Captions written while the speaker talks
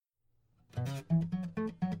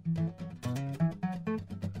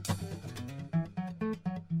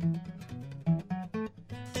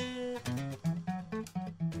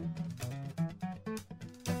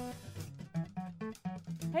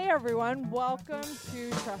Hey everyone, welcome to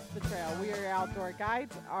Trust the Trail. We are your outdoor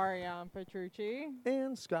guides, Ariane Petrucci.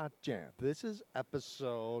 And Scott Jamp. This is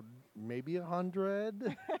episode maybe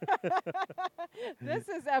 100. This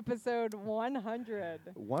is episode 100.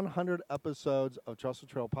 100 episodes of Trust the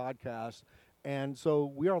Trail podcast. And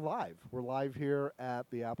so we are live. We're live here at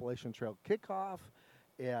the Appalachian Trail Kickoff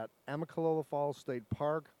at Amicalola Falls State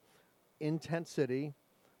Park in Tent City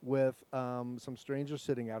with some strangers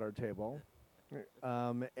sitting at our table.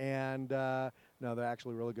 No, they're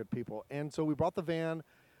actually really good people. And so we brought the van.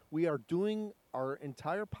 We are doing our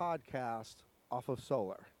entire podcast off of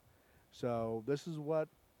solar. So this is what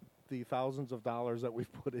the thousands of dollars that we've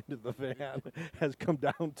put into the van has come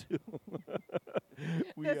down to.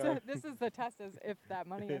 This is the test as if that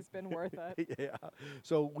money has been worth it. Yeah.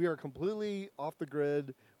 So we are completely off the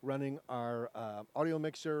grid, running our audio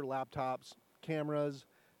mixer, laptops, cameras,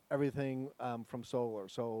 everything from solar.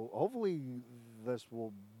 So hopefully this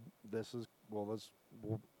will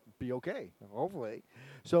be okay. Hopefully.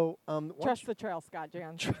 So Trust the trail, Scott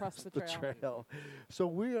Jan. Trust the trail. So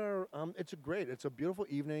we are. It's a beautiful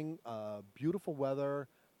evening. Beautiful weather.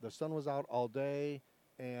 The sun was out all day.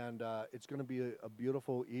 And it's going to be a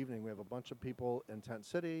beautiful evening. We have a bunch of people in Tent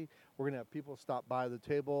City. We're going to have people stop by the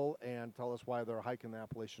table and tell us why they're hiking the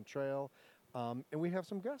Appalachian Trail. And we have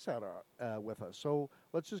some guests with us. So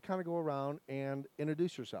let's just kind of go around and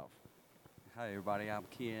introduce yourself. Hi, everybody. I'm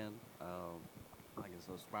Ken. I guess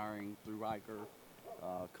aspiring through hiker,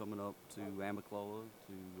 coming up to Amicalola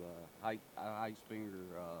to hike Springer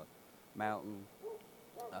Mountain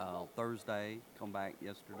Thursday. Come back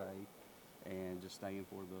yesterday, and just staying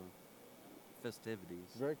for the festivities.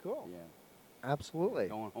 Very cool. Yeah. Absolutely.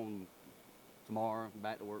 Going home tomorrow.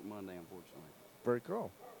 Back to work Monday, unfortunately. Very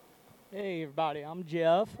cool. Hey everybody, I'm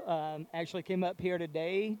Jeff. Actually came up here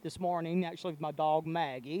this morning, actually with my dog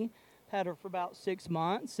Maggie. Had her for about 6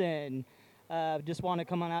 months, and just want to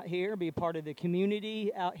come on out here, be a part of the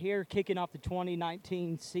community out here, kicking off the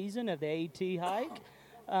 2019 season of the AT hike.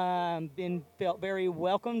 Felt very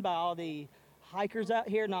welcomed by all the hikers out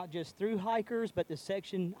here, not just through hikers, but the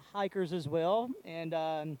section hikers as well. And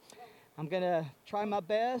I'm going to try my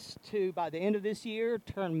best to, by the end of this year,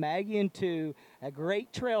 turn Maggie into a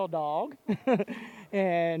great trail dog.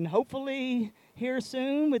 And hopefully here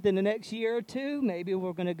soon, within the next year or two, maybe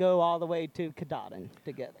we're going to go all the way to Katahdin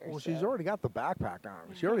together. Well, she's already got the backpack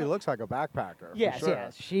on. She already looks like a backpacker. Yes, for sure.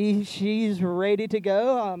 yes. She's ready to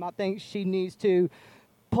go. I think she needs to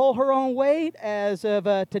pull her own weight. As of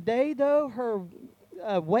today, though, her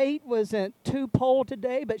weight wasn't too pulled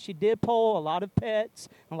today, but she did pull a lot of pets,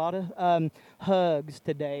 a lot of hugs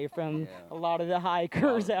today from a lot of the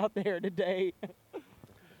hikers out there today.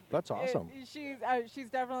 That's awesome. She's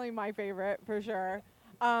definitely my favorite for sure.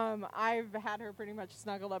 I've had her pretty much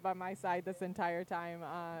snuggled up by my side this entire time.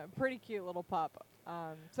 Pretty cute little pup.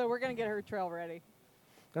 So we're gonna get her trail ready.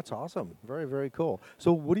 That's awesome. Very, very cool.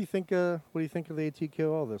 So what do you think? What do you think of the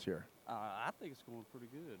ATQL this year? I think it's going pretty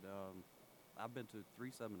good. I've been to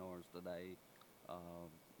 3 seminars today.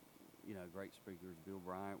 Great speakers. Bill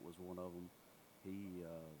Bryant was one of them. He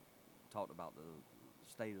talked about the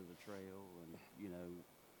state of the trail and,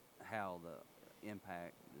 how the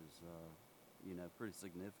impact is, pretty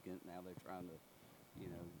significant. Now they're trying to,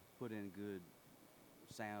 put in good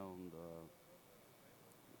sound,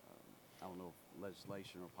 I don't know if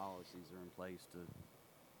legislation or policies are in place to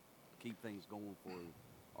keep things going for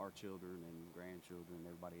our children and grandchildren and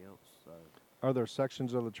everybody else. So, are there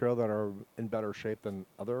sections of the trail that are in better shape than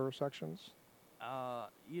other sections?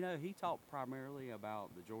 He talked primarily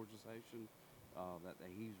about the Georgia section that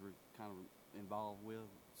he's kind of involved with.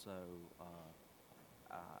 So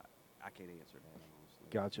I can't answer that, honestly.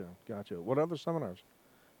 Gotcha. What other seminars?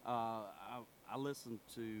 I listened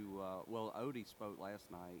to Odie spoke last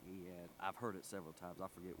night. I've heard it several times. I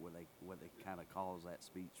forget what they kind of calls that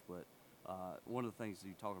speech, but one of the things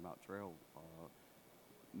you talking about trail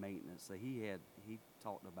maintenance that he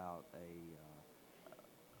talked about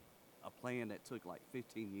a plan that took like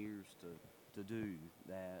 15 years to do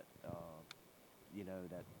that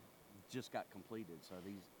that just got completed. So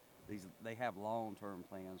they have long-term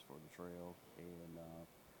plans for the trail, and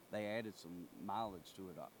they added some mileage to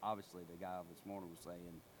it. Obviously, the guy this morning was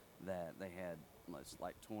saying that they had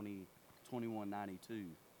like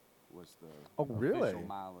 2192 was the official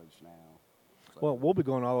mileage now. So. Well, we'll be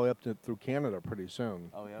going all the way up through Canada pretty soon.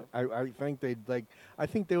 Oh yeah. I think I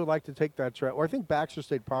think they would like to take that trail, or I think Baxter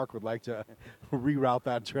State Park would like to reroute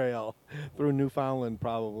that trail through Newfoundland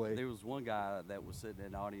probably. There was one guy that was sitting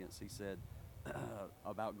in the audience. He said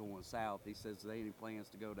about going south. He says, "There any plans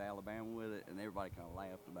to go to Alabama with it?" And everybody kind of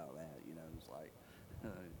laughed about that. It's like,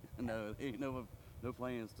 no, no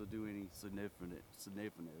plans to do any significant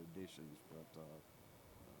additions, but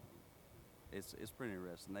it's pretty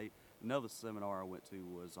interesting. Another seminar I went to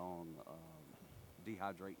was on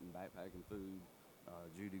dehydrating backpacking food.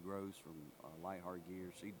 Judy Gross from Lighthearted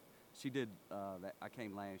Gear. She did that. I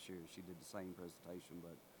came last year. She did the same presentation,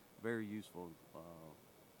 but very useful.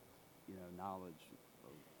 Knowledge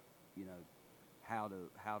of how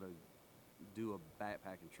to do a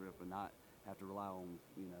backpacking trip and not have to rely on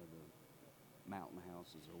the mountain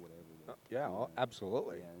houses or whatever. Yeah,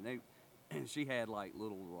 absolutely. Yeah, and she had like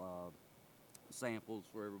little samples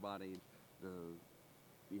for everybody to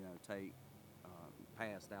take.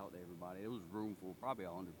 Passed out to everybody. It was a room full, probably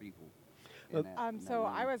 100 people. So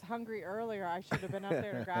I was hungry earlier. I should have been up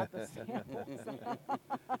there to grab the samples.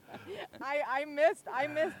 I missed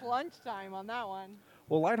lunchtime on that one.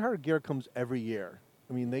 Well, Lighthearted Gear comes every year.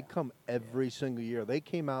 I mean, they come every single year. They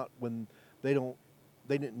came out when they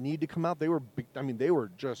didn't need to come out. They were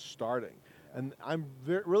just starting. And I'm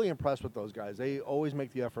really impressed with those guys. They always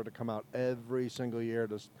make the effort to come out every single year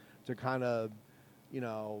to kind of,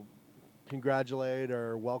 congratulate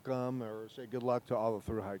or welcome or say good luck to all the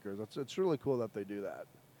thru hikers. It's really cool that they do that.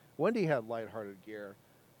 Wendy had Lighthearted Gear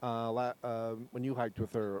when you hiked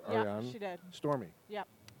with her, Ariane. Yeah, she did. Stormy. Yep.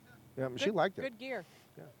 Yeah, she liked it. Good gear.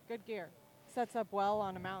 Yeah. Good gear. Sets up well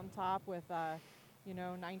on a mountaintop with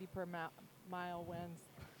 90 per mile winds.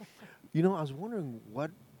 I was wondering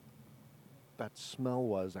what that smell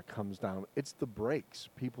was that comes down. It's the brakes,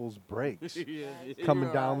 people's brakes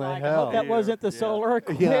coming down the I hill. hope that wasn't the solar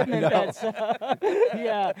Yeah, equipment. That's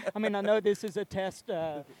yeah. I mean, I know this is a test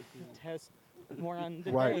run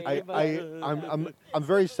today. Right. But I'm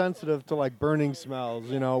very sensitive to like burning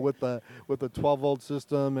smells, with the 12-volt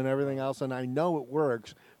system and everything else, and I know it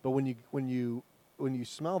works. But when you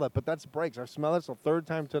smell that, but that's brakes. I've smelled this the third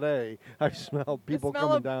time today. I've smelled people the smell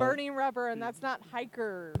coming of down. burning rubber, and that's not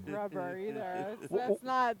hiker rubber either. That's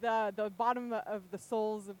not the bottom of the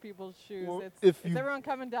soles of people's shoes. Well, it's everyone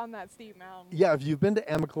coming down that steep mountain. Yeah, if you've been to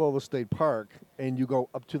Amicalola State Park and you go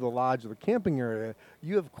up to the lodge or the camping area,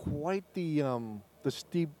 you have quite the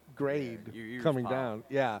steep grade your ears coming pop. down.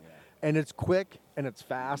 Yeah. And it's quick and it's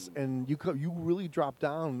fast, and you really drop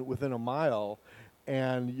down within a mile.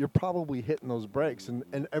 And you're probably hitting those brakes.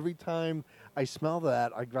 And every time I smell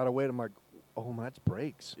that, I gotta wait. I'm like, oh, that's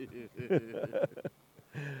brakes.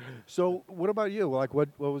 So what about you? Like,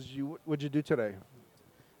 what'd you do today?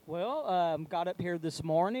 well, got up here this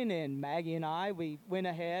morning, and Maggie and we went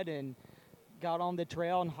ahead and got on the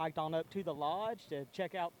trail and hiked on up to the lodge to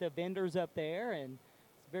check out the vendors up there, and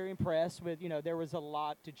very impressed with, there was a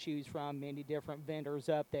lot to choose from, many different vendors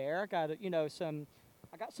up there. I got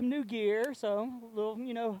some new gear, so a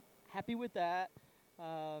little, happy with that.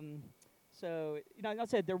 So, like I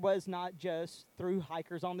said, there was not just through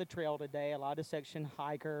hikers on the trail today, a lot of section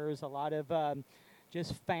hikers, a lot of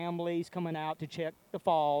just families coming out to check the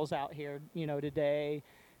falls out here, today.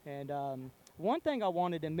 And one thing I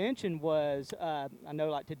wanted to mention was, I know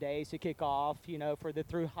like today's the kickoff, for the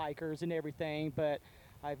through hikers and everything, but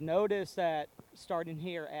I've noticed that starting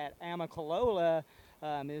here at Amicalola,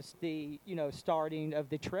 is the starting of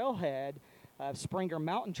the trailhead, Springer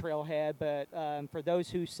Mountain Trailhead. But for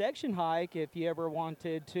those who section hike, if you ever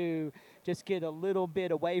wanted to just get a little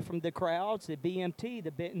bit away from the crowds, the BMT,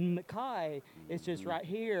 the Benton McKay, is just right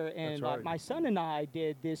here. And right. like my son and I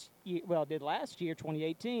did did last year,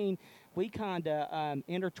 2018. We kind of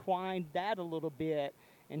intertwined that a little bit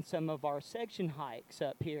in some of our section hikes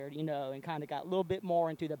up here, and kind of got a little bit more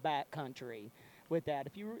into the back country with that.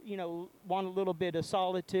 If you want a little bit of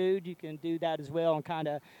solitude, you can do that as well, and kind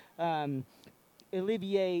of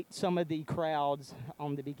alleviate some of the crowds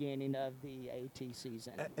on the beginning of the AT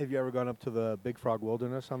season. Have you ever gone up to the Big Frog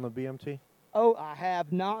Wilderness on the BMT? Oh, I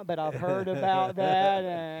have not, but I've heard about that,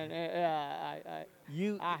 and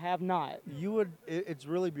I have not. You would. It's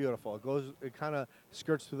really beautiful. It kind of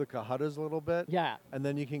skirts through the Cohuttas a little bit. Yeah. And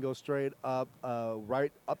then you can go straight up,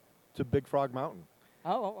 right up to Big Frog Mountain.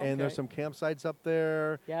 Oh, okay. And there's some campsites up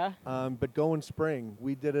there. Yeah. But go in spring.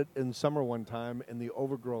 We did it in summer one time in the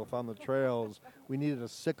overgrowth on the trails. We needed a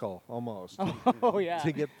sickle almost Oh, yeah.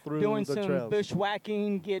 to get through Doing the some trails.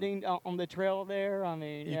 bushwhacking, getting on the trail there. I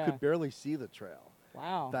mean, You yeah. could barely see the trail.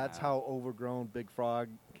 Wow. That's how overgrown Big Frog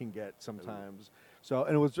can get sometimes. So,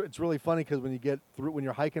 and it's really funny because when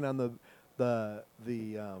you're hiking on the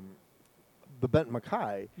Benton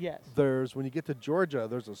McKay, Yes. when you get to Georgia,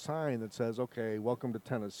 there's a sign that says, "Okay, welcome to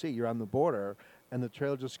Tennessee. You're on the border," and the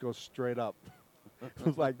trail just goes straight up.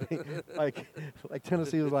 like, like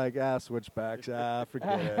Tennessee was like, switchbacks,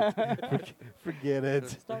 forget it, forget it.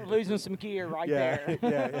 Start losing some gear right Yeah,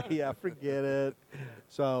 there. yeah, forget it.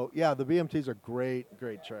 So yeah, the BMT is a great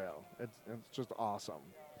trail. It's just awesome.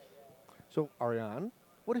 So Ariane,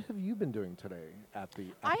 what have you been doing today at the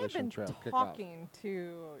I have Appalachian been Trail Kickoff? talking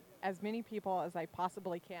to as many people as I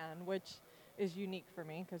possibly can, which is unique for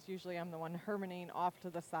me because usually I'm the one hermitating off to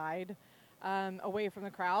the side, away from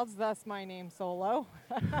the crowds, thus my name Solo.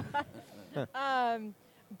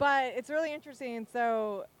 But it's really interesting.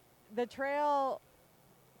 So the trail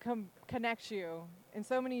connects you in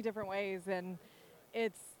so many different ways, and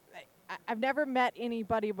I've never met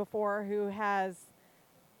anybody before who has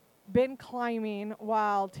been climbing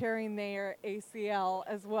while tearing their ACL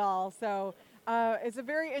as well. So it's a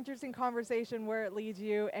very interesting conversation where it leads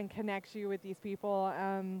you and connects you with these people.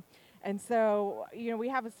 And so, we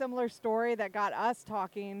have a similar story that got us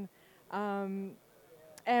talking. And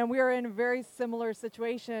we were in a very similar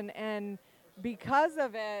situation. And because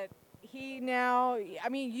of it,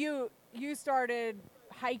 you started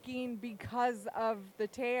hiking because of the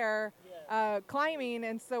tear, climbing.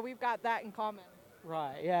 And so we've got that in common.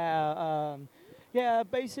 Right. Yeah.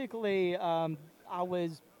 Basically, I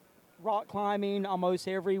was rock climbing almost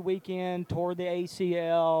every weekend, toward the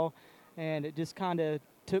ACL, and it just kind of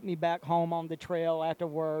took me back home on the trail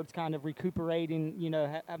afterwards, kind of recuperating.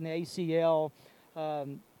 Having the ACL,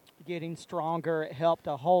 getting stronger, it helped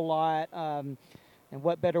a whole lot. And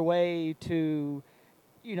what better way to,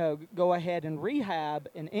 go ahead and rehab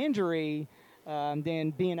an injury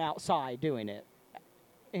than being outside doing it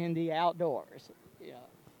in the outdoors.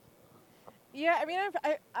 Yeah,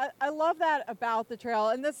 I love that about the trail,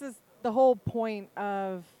 and this is the whole point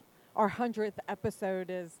of our 100th episode,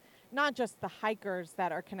 is not just the hikers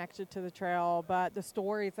that are connected to the trail, but the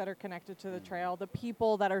stories that are connected to the trail, the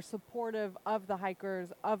people that are supportive of the hikers,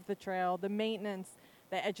 of the trail, the maintenance,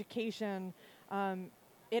 the education.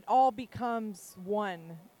 It all becomes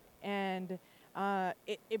one, and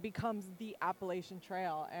it becomes the Appalachian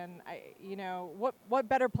Trail. And what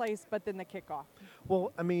better place but than the kickoff?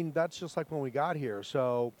 Well, that's just like when we got here.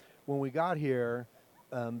 So when we got here,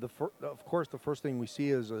 of course, the first thing we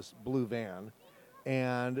see is this blue van,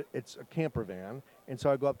 and it's a camper van. And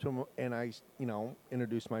so I go up to him and I,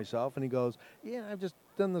 introduce myself, and he goes, "Yeah, I've just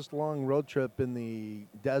done this long road trip in the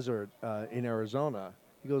desert in Arizona."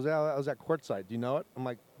 He goes, "Yeah, I was at Quartzsite. Do you know it?" I'm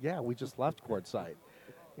like, "Yeah, we just left Quartzsite."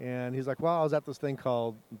 And he's like, "Well, I was at this thing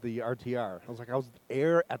called the RTR." I was like, "I was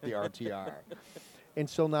there at the RTR." And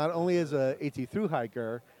so not only as a AT through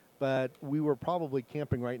hiker, but we were probably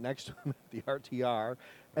camping right next to him at the RTR.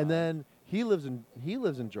 And then he lives in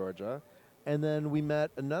Georgia. And then we met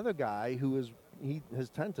another guy his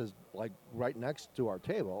tent is like right next to our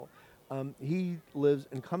table. He lives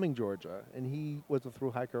in Cumming, Georgia, and he was a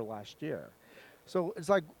through hiker last year. So it's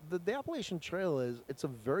like the Appalachian Trail it's a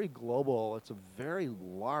very global, it's a very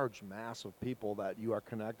large mass of people that you are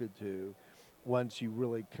connected to once you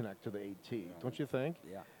really connect to the AT. Don't you think?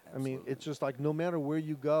 Yeah, absolutely. It's just like no matter where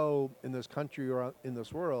you go in this country or in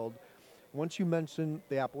this world, once you mention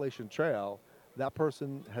the Appalachian Trail, that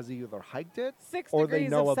person has either hiked it 6 or they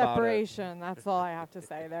degrees know of about it. separation. That's all I have to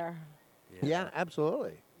say there. Yeah,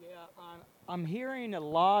 absolutely. Yeah, I'm hearing a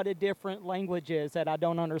lot of different languages that I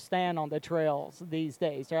don't understand on the trails these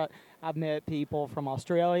days. I've met people from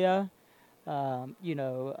Australia. A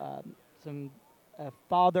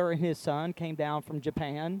father and his son came down from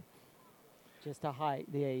Japan just to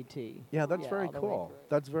hike the AT. Yeah, that's very all the way cool. through.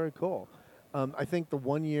 That's very cool. I think the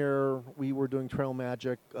one year we were doing Trail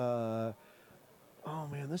Magic,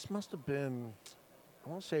 this must have been, I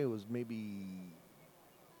want to say it was maybe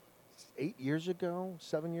 7 years ago.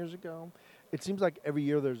 It seems like every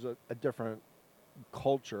year there's a different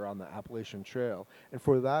culture on the Appalachian Trail. And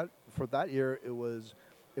for that year, it was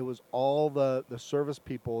all the service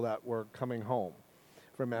people that were coming home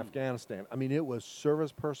from Afghanistan. It was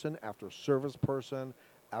service person after service person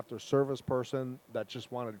after service person that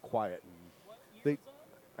just wanted quiet.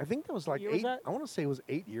 I think that was like What year was 8. that? I want to say it was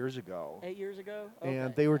 8 years ago. 8 years ago? And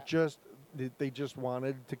Okay, they were yeah. they just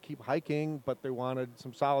wanted to keep hiking, but they wanted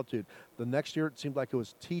some solitude. The next year, it seemed like it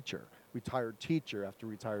was retired teacher after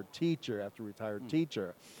retired teacher after retired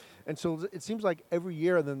teacher. And so it seems like every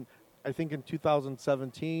year, and then I think in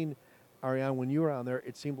 2017, Ariane, when you were on there,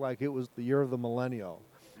 it seemed like it was the year of the millennial.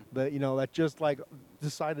 That just like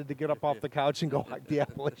decided to get up off the couch and go hike the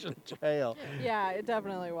Appalachian Trail. Yeah, it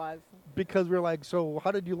definitely was. because we were like, so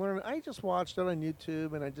how did you learn it? I just watched it on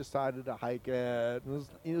YouTube and I decided to hike it. And it, was,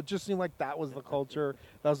 it just seemed like that was the culture.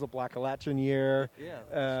 That was the Blackalachian year. Yeah,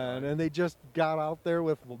 that's And, right. and they just got out there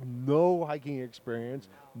with no hiking experience,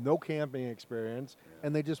 no camping experience,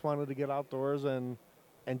 and they just wanted to get outdoors and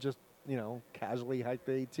just, casually hike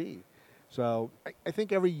the AT. So I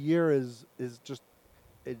think every year is just,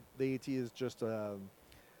 the AT is just,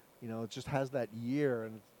 it just has that year,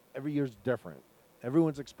 and every year's different.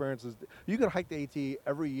 Everyone's experience is. You could hike the AT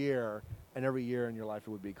every year, and every year in your life it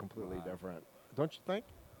would be completely Right. different. Don't you think?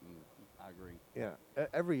 I agree. Yeah,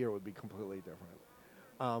 every year would be completely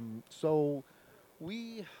different. So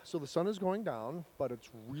the sun is going down, but it's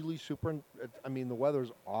really super. The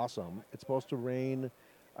weather's awesome. It's supposed to rain,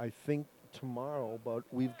 I think tomorrow, but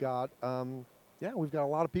we've got we've got a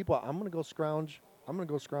lot of people. I'm gonna go scrounge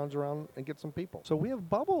around and get some people. So we have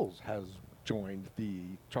Bubbles has joined the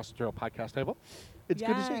Trusted Trail podcast table. It's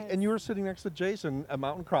good to see. Yes. And you were sitting next to Jason at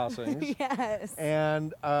Mountain Crossings. Yes.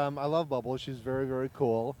 And I love Bubbles. She's very, very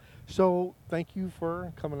cool. So thank you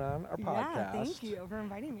for coming on our podcast. Yeah, thank you for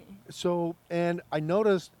inviting me. So, and I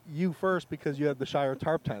noticed you first because you had the Shire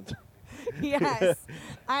tarp tent. Yes.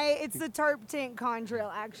 It's the tarp tent contrail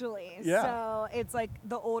actually. Yeah. So it's like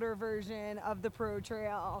the older version of the Pro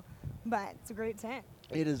Trail, but it's a great tent.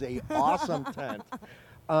 It is a awesome tent.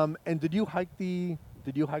 And did you hike the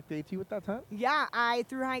AT with that tent? Yeah, I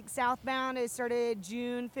through hike southbound. It started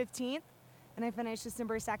June 15th and I finished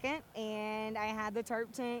December 2nd, and I had the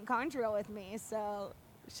tarp tent contrail with me. So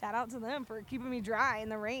shout out to them for keeping me dry in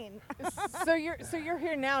the rain. So you're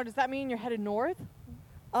here now. Does that mean you're headed north?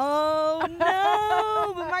 Oh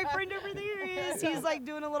no! But my friend over there is. He's like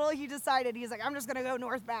doing a little. He decided. He's like, I'm just gonna go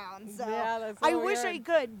northbound. So Yeah, that's I what we wish I heard.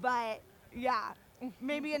 could, but yeah,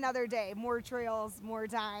 maybe another day. More trails, more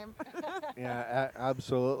time. Yeah,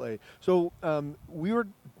 absolutely. So I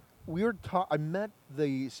met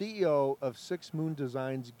the CEO of Six Moon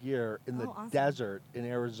Designs Gear in the Oh, awesome. desert in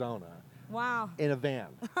Arizona Wow. in a van,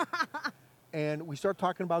 and we start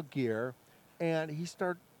talking about gear, and he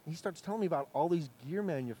starts telling me about all these gear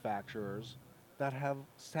manufacturers that have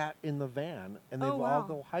sat in the van and they've Oh, all wow.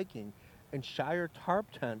 go hiking, and Shire Tarp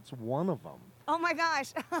Tent's one of them. Oh my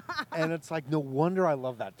gosh. And it's like, no wonder I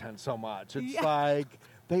love that tent so much. It's Yeah. like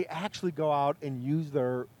they actually go out and use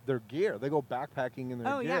their gear. They go backpacking in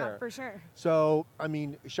their Oh gear. yeah, for sure. So,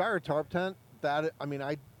 Shire Tarp Tent,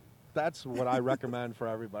 that's what I recommend for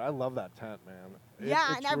everybody. I love that tent, man.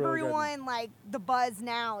 Yeah, It's and really good. everyone like the buzz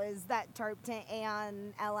now is that tarp tent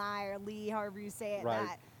and Li or Lee, however you say it, Right.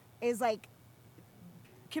 that is like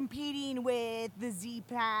competing with the Z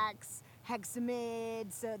Packs,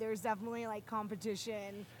 Hexamid. So there's definitely like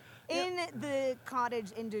competition in the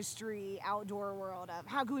cottage industry, outdoor world of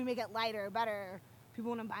how can we make it lighter, better. People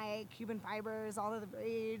want to buy Cuban fibers, all of the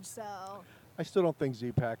rage. So I still don't think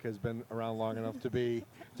Z-Pack has been around long enough to be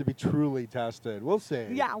truly tested. We'll see.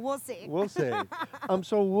 yeah, we'll see. We'll see.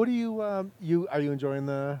 So what do you are you enjoying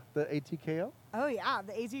the ATKO? Oh yeah,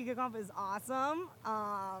 the AT kickoff is awesome.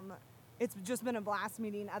 It's just been a blast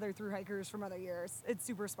meeting other thru hikers from other years. It's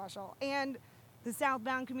super special, and the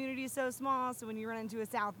southbound community is so small. So when you run into a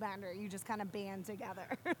southbounder, you just kind of band together.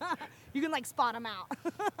 You can like spot them out.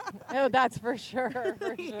 Oh, that's for sure.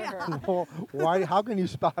 For Yeah. sure. Well, why? How can you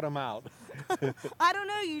spot them out? I don't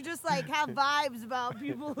know. You just like have vibes about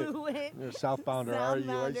people who went You're a southbounder, are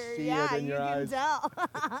you? I Southbounder. see Yeah, it in your you eyes. can tell.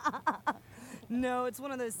 No, it's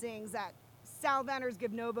one of those things that Southbounders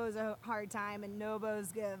give Nobos a hard time and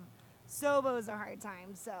Nobos give Sobos a hard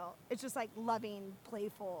time. So it's just like loving,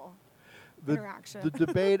 playful interaction. The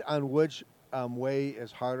debate on which way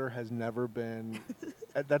is harder has never been.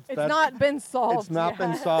 That's It's not been solved. It's not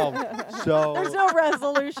been yet. solved. So There's no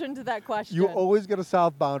resolution to that question. you always get a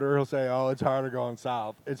southbounder who'll say, "Oh, it's harder going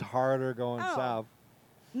south. It's harder going Oh. south."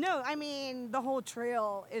 No, I mean, the whole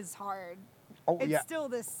trail is hard. Oh It's yeah. still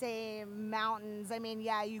the same mountains. I mean,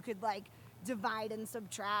 yeah, you could like divide and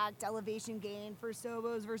subtract elevation gain for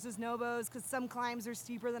Sobos versus Nobos because some climbs are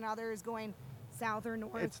steeper than others going south or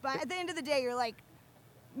north. It's- But at the end of the day, you're like,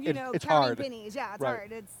 It's counting hard. pennies. Yeah, it's Right.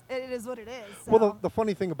 hard. It is what it is. So. Well, the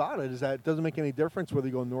funny thing about it is that it doesn't make any difference whether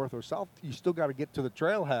you go north or south. You still got to get to the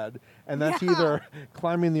trailhead, and that's Yeah. either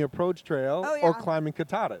climbing the approach trail Oh, or yeah. climbing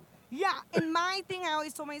Katahdin. Yeah, and my thing, I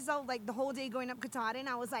always told myself, like the whole day going up Katahdin,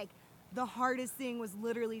 I was like, the hardest thing was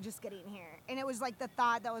literally just getting here. And it was like the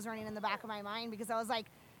thought that was running in the back of my mind because I was like,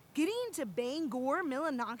 getting to Bangor,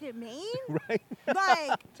 Millinocket, Maine? Right.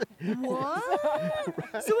 Like, what?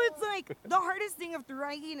 So it's like the hardest thing of thru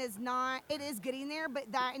hiking is not, it is getting there,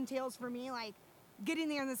 but that entails for me, like, getting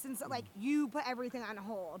there in the sense that, like, you put everything on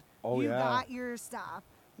hold. Oh, you yeah. got your stuff.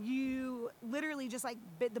 You literally literally just like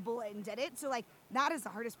bit the bullet and did it. So like that is the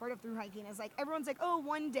hardest part of through hiking is like everyone's like, oh,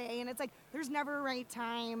 one day, and it's like there's never a right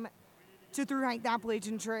time to through hike the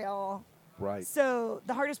Appalachian Trail. Right. So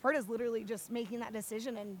the hardest part is literally just making that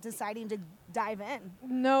decision and deciding to dive in.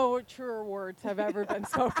 No truer words have ever been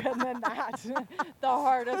spoken than that. The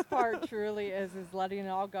hardest part truly is letting it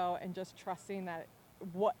all go and just trusting that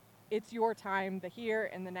it's your time, the here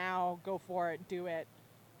and the now. Go for it, do it.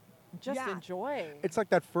 Just enjoy. It's like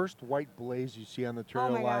that first white blaze you see on the trail.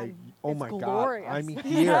 my God. Oh It's my glorious. God, I'm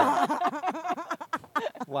here.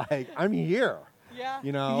 Like I'm here. Yeah.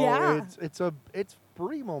 You know, Yeah. it's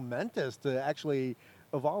pretty momentous to actually,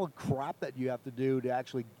 of all the crap that you have to do to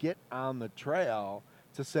actually get on the trail,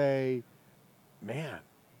 to say, man,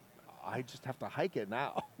 I just have to hike it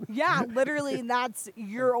now. Yeah, literally, that's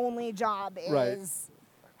your only job is Right.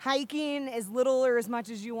 hiking as little or as much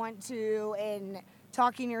as you want to and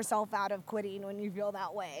talking yourself out of quitting when you feel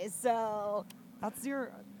that way. So that's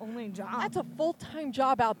your only job. That's a full-time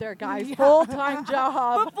job out there, guys. Yeah. Full-time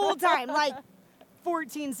job. But full time, like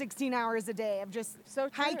 14, 16 hours a day of just So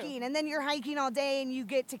true. hiking. And then you're hiking all day and you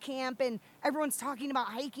get to camp and everyone's talking about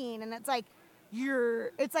hiking. And it's like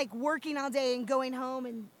it's like working all day and going home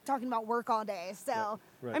and talking about work all day. So,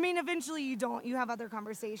 right. I mean, eventually you have other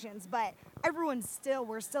conversations, but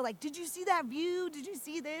we're still like, did you see that view? Did you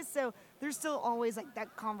see this? So there's still always like that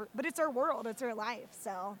but it's our world, it's our life.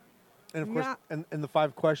 So. And of course, Yeah. and the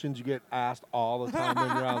 5 questions you get asked all the time when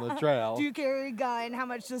you're on the trail. Do you carry a gun? How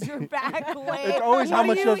much does your back weigh? It's always how What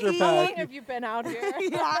much do does you your eat? How pack- long have you been out here?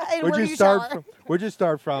 Yeah, and Where'd where you do start shower? from? Where'd you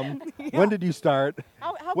start from? When did you start?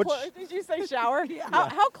 How Which- close did you say shower? Yeah.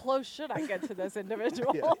 How close should I get to this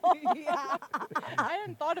individual? Yeah. I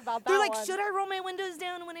hadn't thought about that. They're like, one. should I roll my windows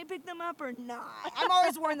down when I pick them up or not? I'm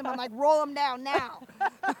always warning them. I'm like, roll them down now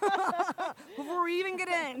before we even get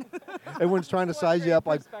in. Everyone's trying to What size you great up.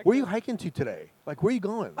 Like, where are you perspective. hiking to today? Like, where are you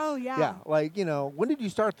going? Oh, yeah. Yeah. Like, you know, when did you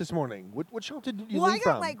start this morning? What shelter did you Well, I leave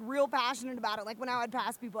got from? like real passionate about it. Like when I would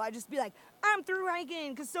pass people, I'd just be like, I'm through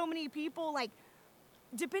hiking, because so many people like.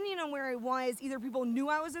 Depending on where I was, either people knew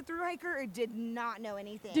I was a through hiker or did not know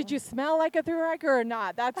anything. Did you smell like a through hiker or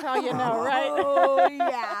not? That's how you know, right? Oh,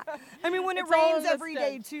 yeah. I mean, when it It's all in rains the every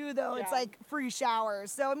day, stench. too, though, it's Yeah. like free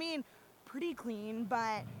showers. So, I mean, pretty clean.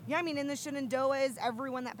 But, yeah, I mean, in the Shenandoahs,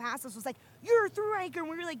 everyone that passed us was like, you're a through hiker. And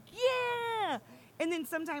we were like, yeah. And then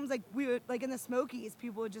sometimes, like, we would, like, in the Smokies,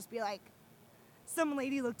 people would just be like, some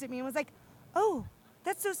lady looked at me and was like, oh,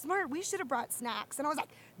 that's so smart. We should have brought snacks. And I was like,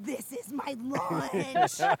 this is my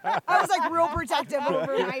lunch. I was like real protective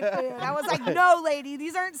over my food. I was like, no, lady,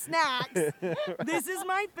 these aren't snacks. This is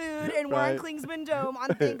my food. And we're on Right. Klingsman Dome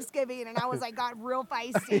on Thanksgiving. And I was like, got real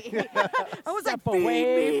feisty. I was Step like, feed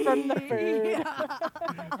away me. from the food. Yeah.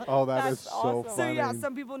 Oh, that is That's so awesome. So funny. yeah,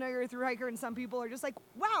 some people know you're a through hiker and some people are just like,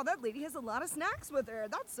 wow, that lady has a lot of snacks with her.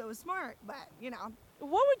 That's so smart. But, you know.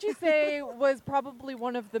 What would you say was probably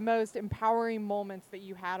one of the most empowering moments that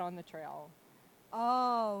you had on the trail?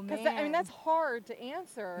 Oh, man. Because I mean, that's hard to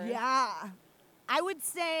answer. Yeah. I would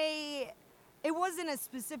say it wasn't a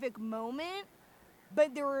specific moment,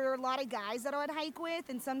 but there were a lot of guys that I would hike with,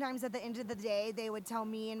 and sometimes at the end of the day, they would tell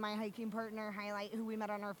me and my hiking partner, Highlight, who we met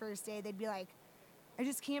on our first day, they'd be like, I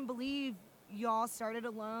just can't believe y'all started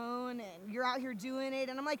alone and you're out here doing it.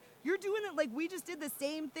 And I'm like, you're doing it like we just did the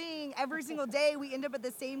same thing every single day. We end up at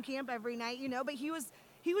the same camp every night, you know? But he was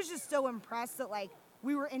just so impressed that like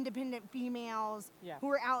we were independent females Yeah. who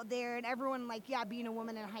were out there, and everyone like, yeah, being a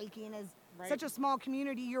woman and hiking is Right. such a small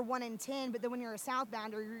community. You're 1 in 10, but then when you're a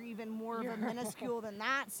southbounder, you're even more of a minuscule than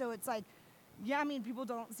that. So it's like, yeah, I mean, people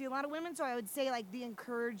don't see a lot of women. So I would say like the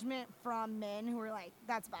encouragement from men who are like,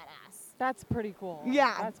 that's badass. That's pretty cool.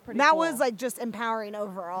 Yeah, That's pretty that cool. was like just empowering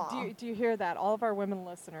overall. Do you hear that? All of our women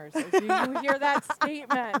listeners, do you hear that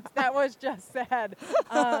statement that was just said?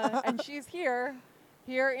 And she's here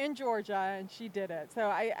in Georgia, and she did it. So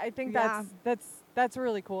I think Yeah. that's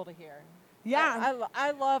really cool to hear. Yeah.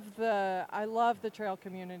 I love the trail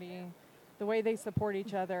community, the way they support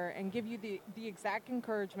each other and give you the exact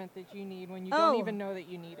encouragement that you need when you don't Oh. even know that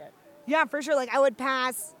you need it. Yeah, for sure. Like I would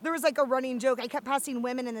pass, there was like a running joke. I kept passing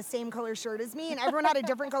women in the same color shirt as me, and everyone had a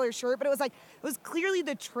different color shirt, but it was clearly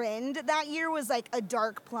the trend that year was like a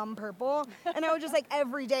dark plum purple. And I would just like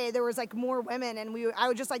every day there was like more women, and I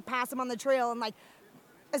would just like pass them on the trail, and like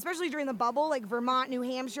especially during the bubble, like Vermont, New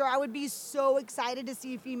Hampshire, I would be so excited to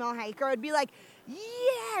see a female hiker. I'd be like,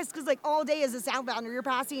 yes, because like all day as a southbounder, you're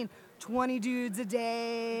passing 20 dudes a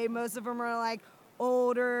day. Most of them are like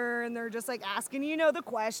older, and they're just like asking, you know, the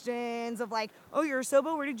questions of like, oh, you're a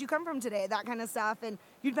Sobo, where did you come from today? That kind of stuff. And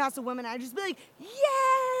you'd pass a woman, and I'd just be like, The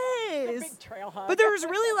yes. big trail hug. But there was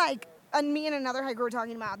really like me and another hiker were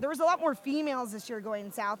talking about, there was a lot more females this year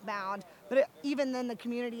going southbound, but even then the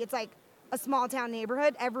community, it's like a small town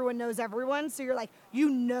neighborhood. Everyone knows everyone. So you're like,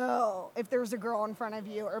 if there's a girl in front of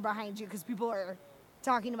you or behind you because people are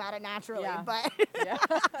talking about it naturally. Yeah. But Yeah.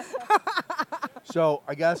 So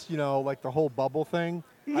I guess, like the whole bubble thing,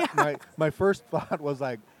 my first thought was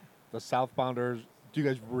like, the southbounders, do you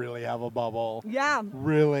guys really have a bubble? yeah,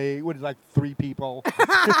 Really? What is like 3 people?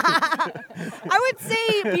 I would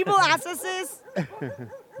say people ask us this,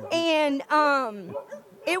 and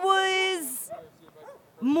it was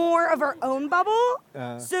more of our own bubble.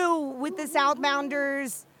 So with the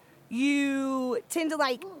southbounders, you tend to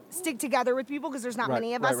like stick together with people because there's not Right,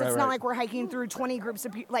 many of right, us. right, It's right. not like we're hiking through 20 groups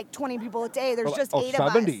of like 20 people a day. There's just 8 of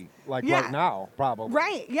us. 70, like Yeah. right now, probably.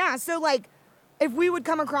 Right, yeah. So, like, if we would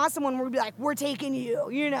come across someone, we'd be like, we're taking you,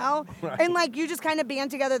 Right. And, like, you just kind of band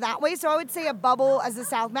together that way. So I would say a bubble as a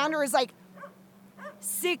southbounder is, like,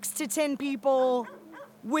 6 to 10 people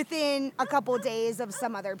within a couple days of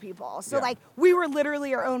some other people. So, Yeah. like, we were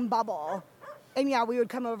literally our own bubble. And, yeah, we would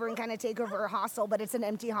come over and kind of take over a hostel, but it's an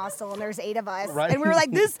empty hostel, and there's 8 of us. Right. And we were like,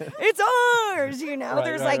 it's ours, Right,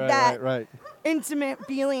 There's, right, like, right, that right. intimate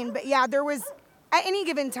feeling. But yeah, there was at any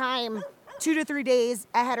given time 2 to 3 days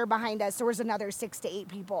ahead or behind us, there was another 6 to 8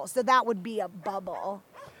 people. So that would be a bubble.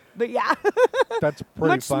 But yeah, That's pretty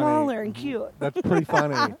much funny. smaller and cute. That's pretty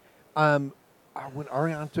funny. When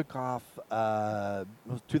Ariane took off, it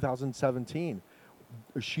was 2017.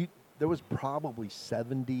 There was probably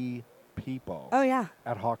 70 people Oh yeah,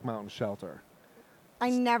 at Hawk Mountain Shelter.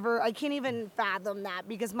 I can't even fathom that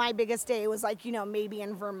because my biggest day was like, maybe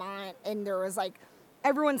in Vermont, and there was like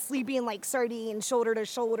everyone sleeping like sardines, shoulder to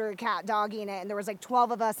shoulder, cat dogging it, and there was like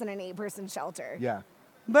 12 of us in an 8-person shelter. Yeah.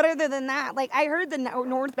 But other than that, like I heard the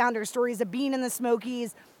Northbounder stories of being in the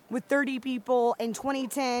Smokies with 30 people and 20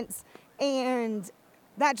 tents, and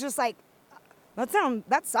that just like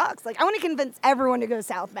that sucks. Like I want to convince everyone to go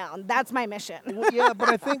southbound. That's my mission. Well, yeah, but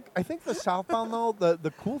I think the southbound though,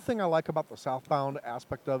 the cool thing I like about the southbound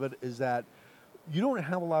aspect of it is that you don't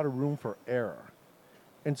have a lot of room for error.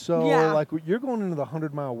 And so Yeah. like you're going into the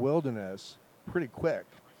 100-mile wilderness pretty quick.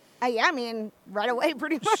 Yeah, I mean, right away,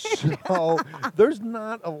 pretty much. So there's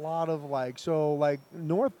not a lot of like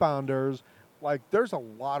northbounders, like there's a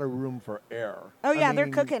lot of room for error. Oh yeah, I they're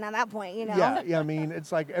mean, cooking at that point, Yeah, I mean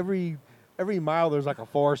it's like every mile there's like a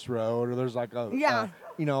forest road or there's like Yeah.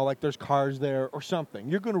 like there's cars there or something.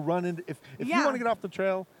 You're gonna run into if you Yeah. want to get off the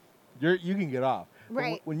trail, you can get off. But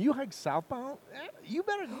Right. when you hike southbound, you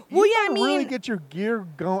better Well, yeah, I really mean- get your gear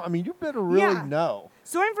going. I mean, you better really Yeah. know.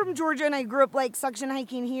 So I'm from Georgia, and I grew up like suction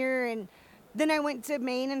hiking here, and then I went to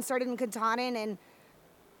Maine and started in Katahdin, and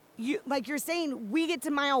you're saying, we get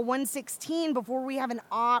to mile 116 before we have an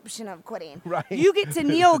option of quitting. Right. You get to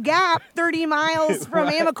Neil Gap, 30 miles from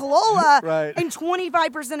Right. Amicalola, Right. and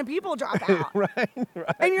 25% of people drop out. Right.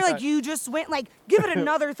 And you're like, you just went, like, give it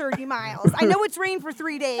another 30 miles. I know it's rained for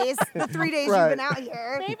 3 days, the 3 days Right. you've been out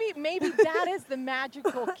here. Maybe that is the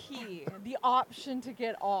magical key, the option to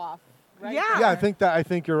get off. Right Yeah. Yeah, there. I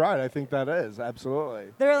think you're right. I think that is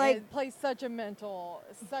absolutely. They're like, It plays such a mental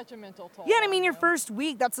toll. yeah, and I mean, on your you. first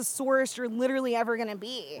week, that's the sorest you're literally ever going to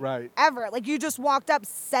be. Right. Ever. Like, you just walked up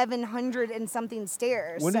 700 and something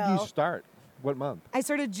stairs. When did you so- start? What month? I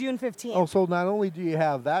started June 15th. Oh, so not only do you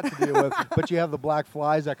have that to deal with, but you have the black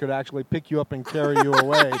flies that could actually pick you up and carry you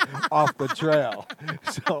away off the trail.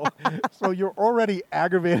 So you're already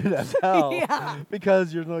aggravated as hell. Yeah.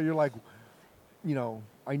 Because you're like,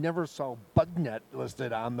 I never saw bug net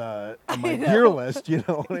listed on my gear list. You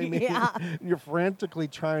know what I mean? Yeah. You're frantically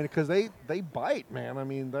trying because they bite, man. I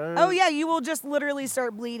mean, they're. Oh, yeah, you will just literally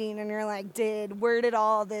start bleeding, and you're like, where did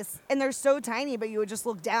all this? And they're so tiny, but you would just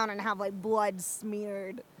look down and have like blood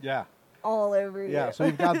smeared Yeah. all over you. Yeah, so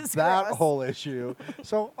you've got It's that gross. whole issue.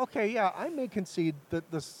 So, okay, yeah, I may concede that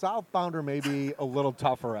the southbounder may be a little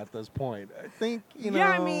tougher at this point. I think, Yeah,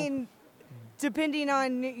 I mean, depending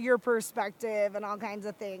on your perspective and all kinds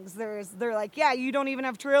of things, they're like, yeah, you don't even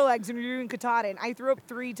have trail legs and you're doing Katahdin. I threw up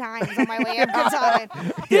 3 times on my way up Katahdin.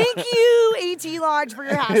 Thank you, AT Lodge, for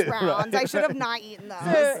your hash browns. I should have not eaten those.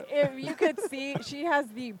 So if you could see, she has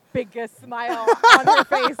the biggest smile on her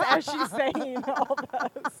face as she's saying all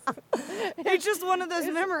this. It's just one of those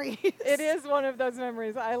memories. It is one of those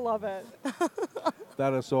memories. I love it.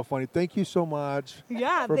 that is so funny. Thank you so much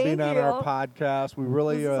Yeah, for thank being on you. our podcast. We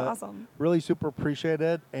really, This is awesome. really super appreciate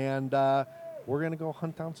it. And we're going to go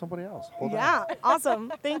hunt down somebody else. Hold on. Yeah,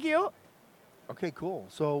 awesome. Thank you. Okay, cool.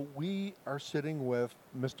 So we are sitting with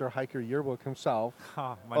Mr. Hiker Yearbook himself.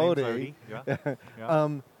 My name's Odie. Odie. Yeah. Yeah.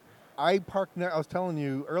 I parked. I was telling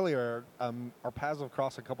you earlier. Our paths have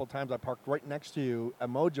crossed a couple times. I parked right next to you at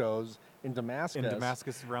Mojo's in Damascus. In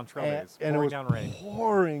Damascus around trail and, days, and it pouring was down rain.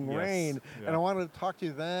 pouring Yes, rain, yeah. and I wanted to talk to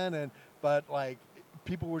you then, but like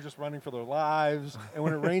people were just running for their lives, and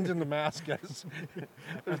when it rains in Damascus,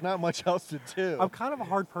 there's not much else to do. I'm kind of a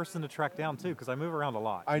hard person to track down too because I move around a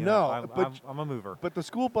lot. I you know, but I'm a mover. But the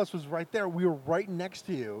school bus was right there. We were right next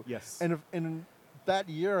to you. Yes. And that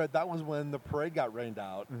year, that was when the parade got rained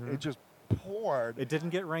out. Mhm. It just poured. It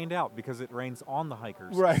didn't get rained out because it rains on the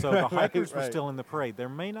hikers. Right, So right, the hikers were right. still in the parade. There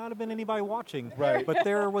may not have been anybody watching, Right. but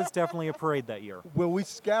there was definitely a parade that year. Well, we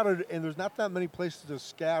scattered, and there's not that many places to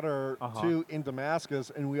scatter Uh-huh. to in Damascus,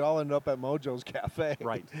 and we all ended up at Mojo's Cafe.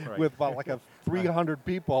 Right, right. With about like 300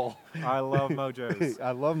 people. I love Mojo's.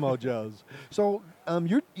 I love Mojo's. So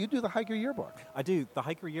you do the Hiker Yearbook. I do. The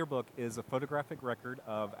Hiker Yearbook is a photographic record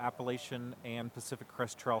of Appalachian and Pacific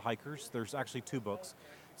Crest Trail hikers. There's actually 2 books.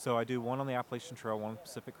 So I do one on the Appalachian Trail, one on the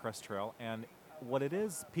Pacific Crest Trail. And what it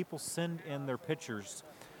is, people send in their pictures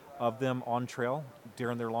of them on trail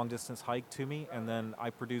during their long distance hike to me. And then I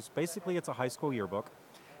produce, basically it's a high school yearbook.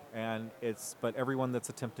 And but everyone that's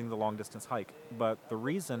attempting the long distance hike. But the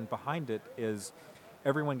reason behind it is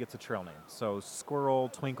everyone gets a trail name. So Squirrel,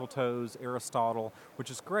 Twinkle Toes, Aristotle, which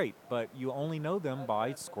is great, but you only know them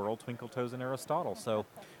by Squirrel, Twinkle Toes, and Aristotle. So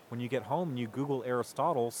when you get home and you Google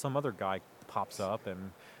Aristotle, some other guy pops up,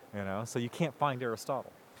 and so you can't find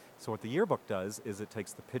Aristotle. So what the yearbook does is it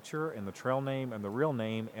takes the picture and the trail name and the real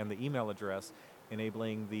name and the email address,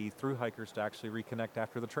 enabling the thru hikers to actually reconnect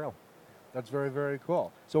after the trail. That's very, very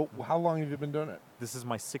cool. So how long have you been doing it? This is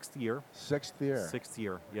my 6th year. 6th year. 6th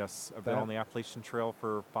year, yes. I've been on the Appalachian Trail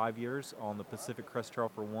for 5 years, on the Pacific Crest Trail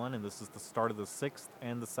for 1, and this is the start of the 6th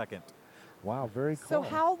and the 2nd. Wow, very cool. So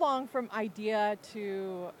how long from idea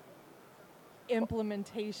to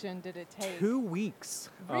implementation did it take? 2 weeks.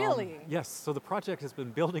 Really? Yes. So the project has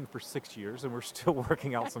been building for 6 years, and we're still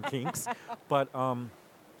working out some kinks. But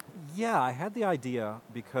yeah, I had the idea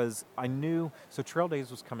because I knew, so Trail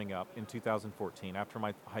Days was coming up in 2014 after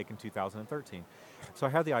my hike in 2013. So I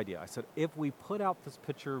had the idea. I said, if we put out this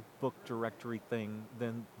picture book directory thing,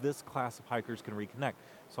 then this class of hikers can reconnect.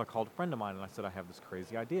 So I called a friend of mine and I said, I have this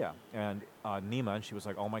crazy idea. And Nima, and she was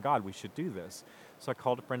like, oh my God, we should do this. So I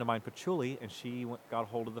called a friend of mine, Patchouli, and she got a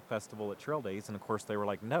hold of the festival at Trail Days. And of course they were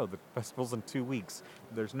like, no, the festival's in 2 weeks.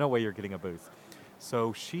 There's no way you're getting a booth.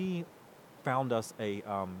 So she found us a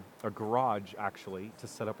garage, actually, to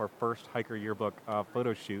set up our first Hiker Yearbook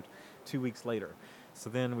photo shoot 2 weeks later. So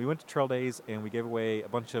then we went to Trail Days and we gave away a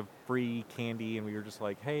bunch of free candy, and we were just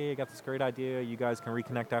like, hey, I got this great idea. You guys can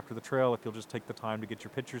reconnect after the trail if you'll just take the time to get your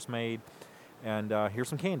pictures made. And here's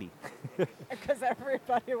some candy. Because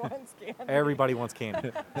everybody wants candy. Everybody wants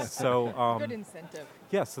candy. So good incentive.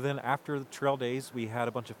 yeah, so then after the Trail Days, we had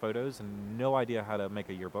a bunch of photos and no idea how to make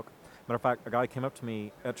a yearbook. Matter of fact, a guy came up to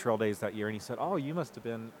me at Trail Days that year and he said, oh, you must have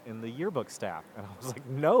been in the yearbook staff. And I was like,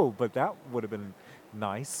 no, but that would have been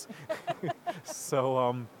nice.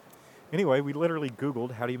 So anyway, we literally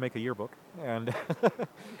Googled, how do you make a yearbook? And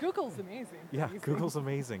Google's amazing. yeah, These Google's things.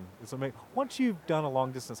 amazing. It's amazing. Once you've done a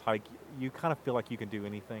long distance hike, you kind of feel like you can do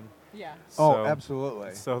anything. Yeah. Oh, So-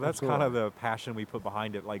 absolutely. So that's Absolutely. kind of the passion we put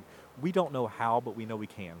behind it. Like, we don't know how, but we know we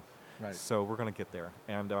can. Right. So we're going to get there.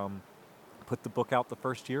 And put the book out the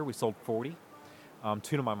first year. We sold 40,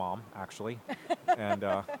 2 to my mom, actually.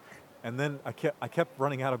 And then I kept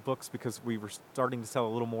running out of books because we were starting to sell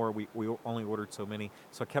a little more. We only ordered so many.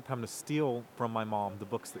 So I kept having to steal from my mom the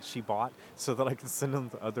books that she bought so that I could send them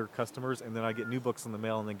to other customers. And then I get new books in the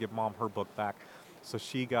mail and then give mom her book back. So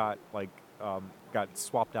she got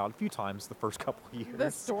swapped out a few times the first couple of years.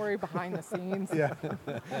 The story behind the scenes. Yeah.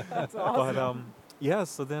 That's awesome. But yeah,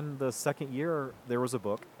 so then the second year there was a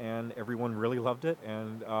book and everyone really loved it.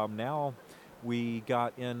 And now we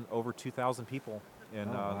got in over 2,000 people in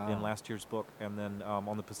wow. in last year's book. And then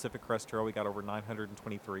on the Pacific Crest Trail we got over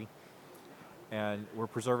 923. And we're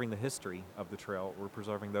preserving the history of the trail. We're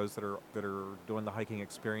preserving those that are doing the hiking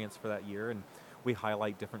experience for that year, and we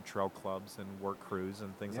highlight different trail clubs and work crews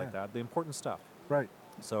and things like Yeah. that. The important stuff. Right.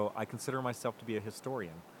 So I consider myself to be a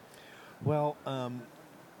historian. Well,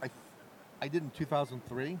 I did in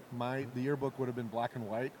 2003. The yearbook would have been black and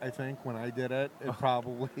white, I think, when I did it. It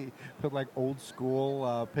probably put like old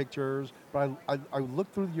school pictures. But I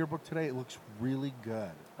looked through the yearbook today. It looks really good.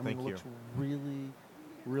 I mean, Thank it you. looks really,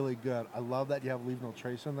 really good. I love that you have Leave No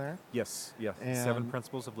Trace in there. Yes, yes. And- 7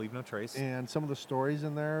 principles of leave no trace. And some of the stories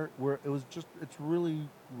in there where it's really,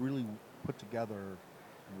 really put together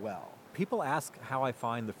well. people ask how I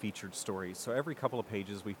find the featured stories. So every couple of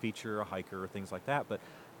pages we feature a hiker or things like that, but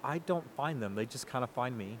I don't find them. They just kind of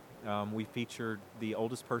find me. We featured the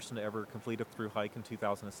oldest person to ever complete a through hike in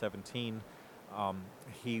 2017.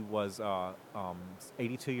 He was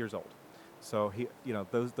 82 years old. So he,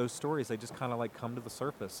 those stories, they just kind of like come to the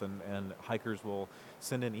surface, and hikers will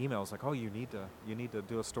send in emails like, oh, you need to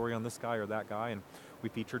do a story on this guy or that guy, and we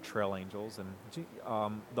feature trail angels and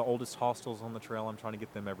the oldest hostels on the trail. I'm trying to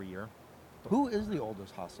get them every year. Who is the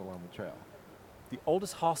oldest hostel on the trail? The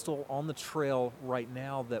oldest hostel on the trail right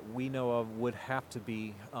now that we know of would have to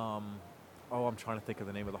be, I'm trying to think of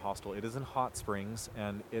the name of the hostel. It is in Hot Springs,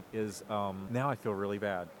 and it is, now I feel really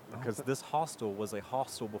bad, because this hostel was a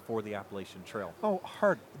hostel before the Appalachian Trail. Oh,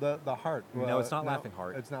 Heart, the Heart. No, it's not Laughing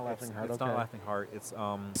Heart. It's not Laughing Heart, It's okay. not Laughing Heart. It's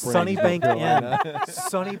Sunny Sunnybank Carolina. Inn.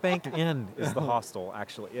 Sunnybank Inn is the hostel,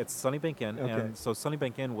 actually. It's Sunnybank Inn, Okay. and so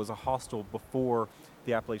Sunnybank Inn was a hostel before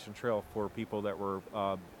the Appalachian Trail for people that were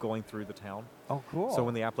going through the town. Oh, cool. So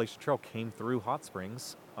when the Appalachian Trail came through Hot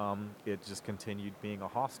Springs, it just continued being a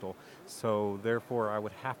hostel. So therefore, I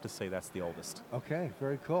would have to say that's the oldest. Okay,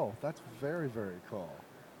 very cool. That's very, very cool.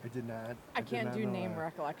 I did not. I did can't not do know name that.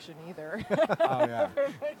 recollection either. Oh, yeah.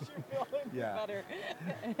 Makes you feel Yeah. better.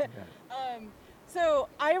 So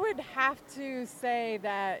I would have to say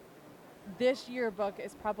that this yearbook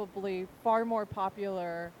is probably far more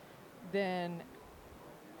popular than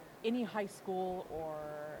any high school or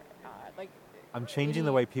I'm changing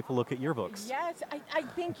the way people look at yearbooks. Yes, I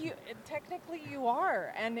think technically you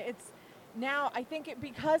are, and it's now I think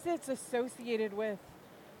because it's associated with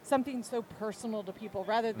something so personal to people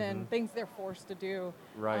rather than things they're forced to do.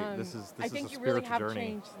 Right. This is I a think you really spiritual have journey.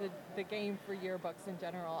 changed the game for yearbooks in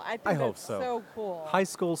general. I think I hope that's so. cool. High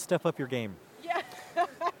school, step up your game. Yeah.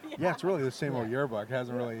 Yeah, it's really the same old yearbook. It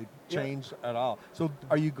hasn't really changed at all. So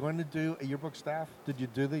are you going to do a yearbook staff? Did you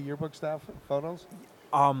do the yearbook staff photos?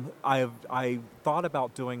 I thought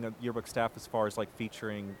about doing a yearbook staff as far as like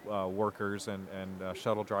featuring workers and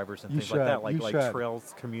shuttle drivers and You things like that, should. You like should.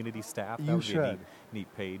 trails community staff. That You would be a should.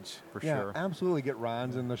 neat page for Yeah, sure. absolutely. Get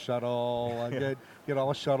Ron's in the shuttle. Get all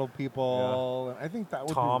the shuttle people. And I think that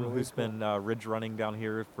would Tom, be really who's cool. been ridge running down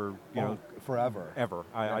here for forever. ever.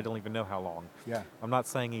 Yeah. I don't even know how long. Yeah. I'm not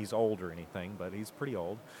saying he's old or anything, but he's pretty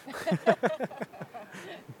old.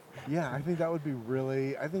 Yeah, I think that would be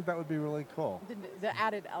really cool. The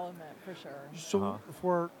added element for sure. So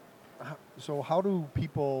so how do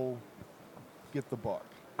people get the book?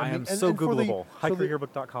 I am and so for the- Googleable. so the-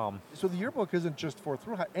 Hikeryearbook.com. So the yearbook isn't just for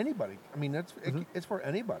anybody. I mean, it's for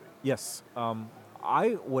anybody. Yes.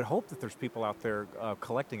 I would hope that there's people out there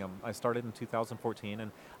collecting them. I started in 2014,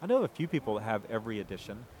 and I know of a few people that have every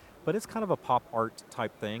edition, but it's kind of a pop art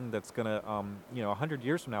type thing that's going to, 100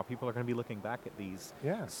 years from now, people are going to be looking back at these.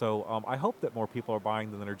 Yeah. So I hope that more people are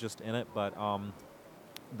buying them than are just in it, but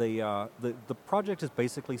the project is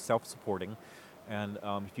basically self-supporting. And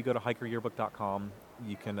if you go to hikeryearbook.com,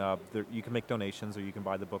 you can make donations or you can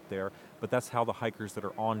buy the book there. But that's how the hikers that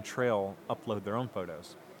are on trail upload their own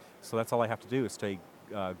photos. So that's all I have to do is say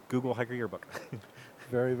Google Hiker Yearbook.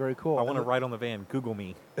 Very, very cool. I want to write on the van, Google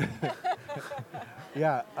me.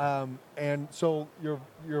 Yeah, and so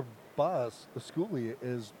your bus, the schoolie,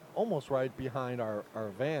 is almost right behind our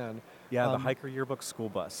van. Yeah, the Hiker Yearbook school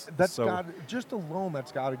bus. That's got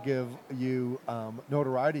to give you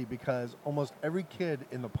notoriety because almost every kid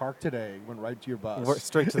in the park today went right to your bus. We're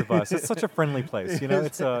straight to the bus. It's such a friendly place.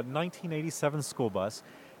 It's a 1987 school bus,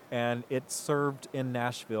 and it served in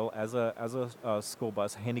Nashville as a school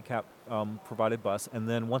bus, handicap provided bus. And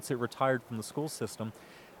then once it retired from the school system,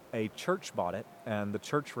 a church bought it, and the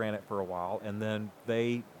church ran it for a while, and then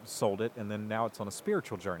they sold it, and then now it's on a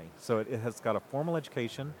spiritual journey. So it has got a formal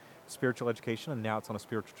education, spiritual education, and now it's on a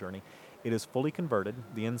spiritual journey. It is fully converted.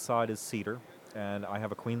 The inside is cedar, and I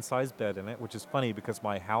have a queen-size bed in it, which is funny because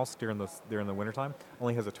my house during the wintertime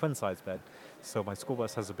only has a twin-size bed, so my school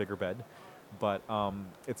bus has a bigger bed. But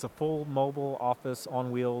it's a full mobile office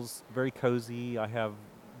on wheels, very cozy. I have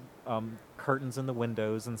curtains in the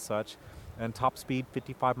windows and such, and top speed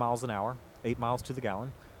 55 miles an hour, 8 miles to the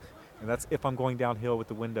gallon. And that's if I'm going downhill with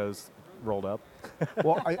the windows rolled up.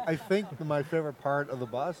 Well, I think my favorite part of the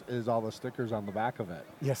bus is all the stickers on the back of it.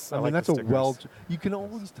 Yes, I mean like that's the a stickers. you can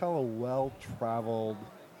always tell a well-traveled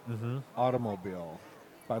automobile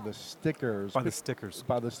by the stickers. By the stickers.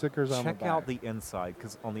 By the stickers on the back. Check out the inside,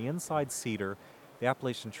 because on the inside cedar, the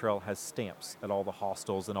Appalachian Trail has stamps at all the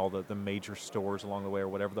hostels and all the major stores along the way or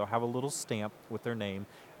whatever. They'll have a little stamp with their name,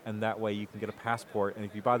 and that way you can get a passport. And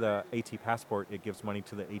if you buy the AT passport, it gives money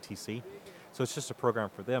to the ATC. So it's just a program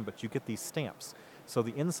for them, but you get these stamps. So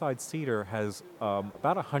the inside cedar has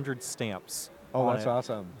about 100 stamps Oh, on that's it,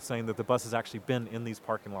 awesome. saying that the bus has actually been in these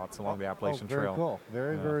parking lots along the Appalachian very Trail. cool.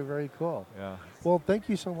 Very, Yeah. very, very cool. Yeah. Well, thank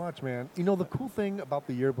you so much, man. You know, the cool thing about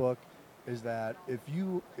the yearbook is that if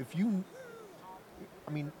you,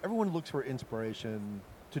 I mean, everyone looks for inspiration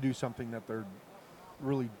to do something that they're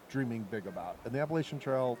really dreaming big about. And the Appalachian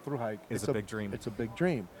Trail through hike Is it's a big dream. It's a big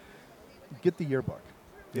dream. Get the yearbook.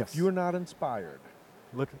 Yes. If you're not inspired,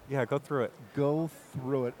 Look, yeah, go through it. go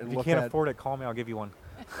through it and If you look can't at afford it, call me. I'll give you one.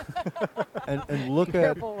 and look at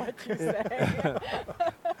Careful what you say.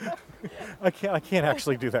 I can't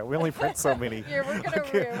actually do that. We only print so many. Yeah, we're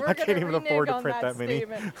gonna I can't even afford to print that many.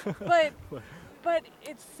 Statement. But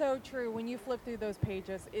it's so true. When you flip through those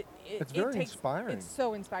pages, It's it very takes, inspiring. It's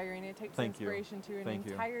so inspiring. It takes Thank you. inspiration to an Thank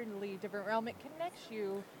you. entirely different realm. It connects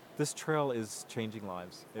you. This trail is changing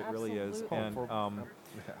lives. It really is. Absolutely. And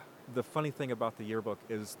yeah. the funny thing about the yearbook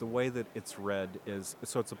is the way that it's read is,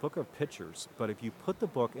 so it's a book of pictures, but if you put the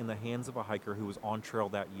book in the hands of a hiker who was on trail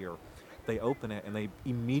that year, they open it and they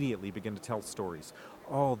immediately begin to tell stories.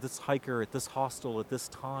 Oh, this hiker at this hostel at this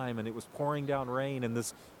time, and it was pouring down rain, and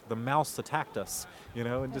the mouse attacked us,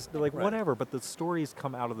 and just like Right. whatever. But the stories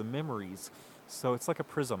come out of the memories, so it's like a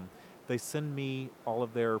prism. They send me all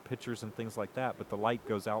of their pictures and things like that, but the light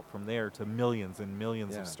goes out from there to millions and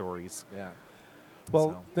millions Yeah. of stories. Yeah. Well,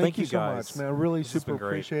 So, thank you so guys. much, man. I really This has super been great.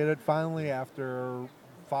 appreciate it. Finally, after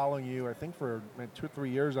following you, I think for 2 or 3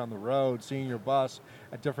 years on the road, seeing your bus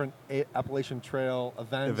at different Appalachian Trail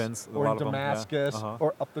events, a or lot in of 'em, yeah. Damascus, Uh-huh.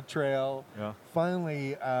 or up the trail. Yeah.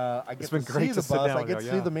 Finally, I get been to great see to the sit bus. down I with get to you,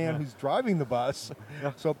 see yeah, the man yeah. who's driving the bus.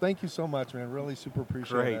 Yeah. So thank you so much, man. Really super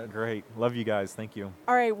appreciate it. Great. Love you guys. Thank you.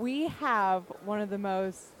 All right, we have one of the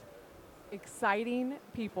most exciting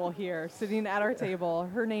people here sitting at our table.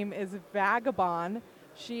 Her name is Vagabond.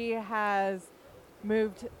 She has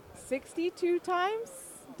moved 62 times.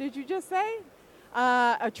 Did you just say?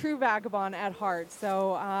 A true vagabond at heart.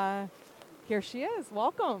 So here she is.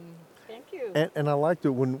 Welcome. Thank you. And I liked it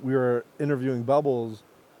when we were interviewing Bubbles.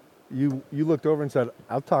 You looked over and said,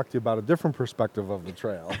 "I'll talk to you about a different perspective of the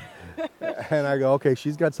trail." And I go, "Okay,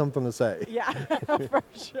 she's got something to say." Yeah, for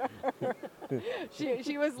sure.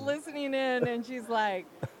 She was listening in and she's like,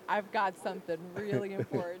 I've got something really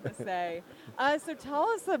important to say. So tell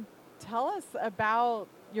us about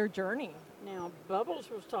your journey. Now, Bubbles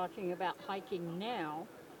was talking about hiking now.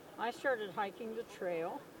 I started hiking the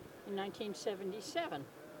trail in 1977.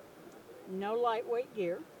 No lightweight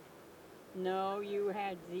gear. No, you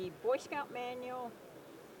had the Boy Scout manual.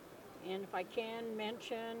 And if I can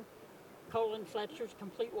mention, Colin Fletcher's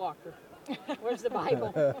Complete Walker was the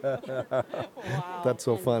Bible. Wow. That's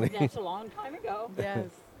so And funny. That's a long time ago. Yes.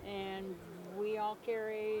 And we all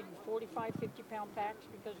carried 45, 50-pound packs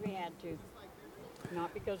because we had to,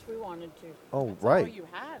 not because we wanted to. Oh, That's right. all you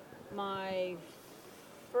had. My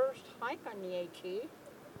first hike on the AT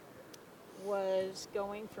was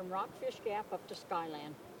going from Rockfish Gap up to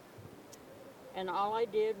Skyland. And all I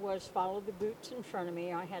did was follow the boots in front of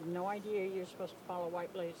me. I had no idea you were supposed to follow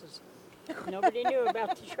White Blazes. Nobody knew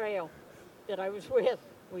about the trail that I was with.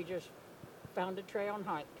 We just found a trail and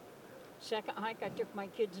hiked. Second hike, I took my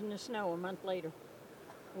kids in the snow a month later.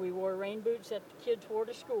 We wore rain boots that the kids wore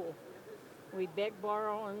to school. We begged,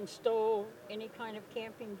 borrowed, and stole any kind of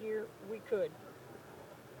camping gear we could.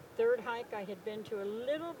 Third hike, I had been to a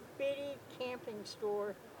little bitty camping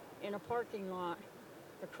store in a parking lot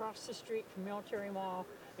across the street from Military Mall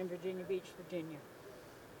in Virginia Beach, Virginia.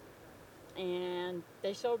 And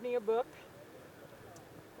they sold me a book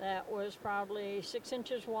that was probably 6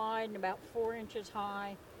 inches wide and about 4 inches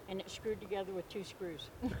high, and it screwed together with 2 screws.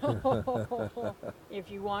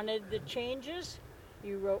 If you wanted the changes,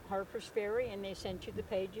 you wrote Harper's Ferry and they sent you the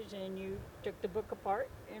pages and you took the book apart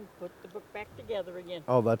and put the book back together again.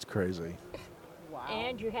 Oh, that's crazy. Wow.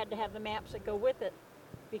 And you had to have the maps that go with it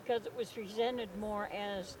because it was presented more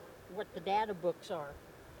as what the data books are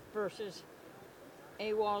versus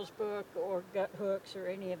AWOL's book or Gut Hooks or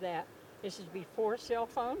any of that. This is before cell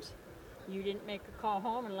phones. You didn't make a call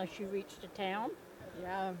home unless you reached a town.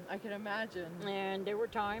 Yeah, I can imagine. And there were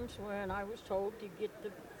times when I was told to get the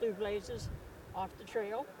Blue Blazes off the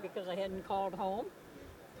trail because I hadn't called home.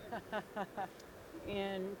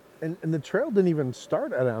 And And the trail didn't even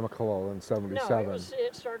start at Amicalola in '77. no,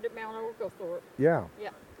 it started at Mount Oglethorpe. Yeah.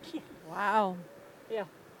 Yeah. Wow. Yeah,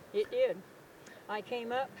 it did. I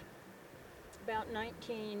came up about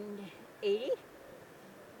 1980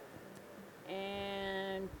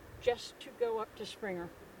 and just to go up to Springer.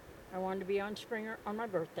 I wanted to be on Springer on my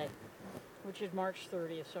birthday, which is March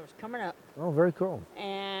 30th, so it's coming up. Oh, very cool.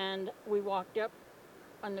 And we walked up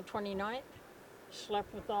on the 29th,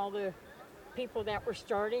 slept with all the people that were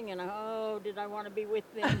starting, and did I want to be with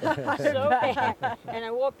them so bad. And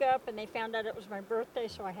I woke up and they found out it was my birthday,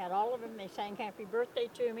 so I had all of them. They sang happy birthday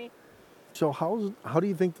to me. So how do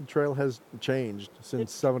you think the trail has changed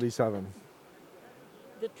since '77?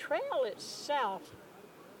 The trail itself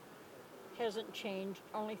hasn't changed,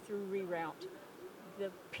 only through reroute.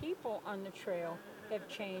 The people on the trail have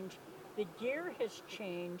changed. The gear has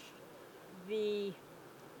changed. The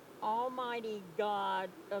almighty God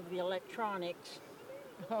of the electronics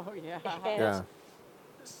Oh, yeah. has,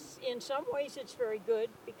 in some ways it's very good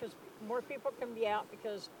because more people can be out,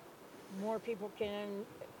 because more people can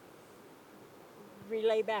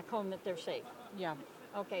relay back home that they're safe. Yeah.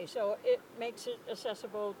 Okay, so it makes it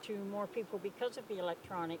accessible to more people because of the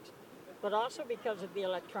electronics, but also because of the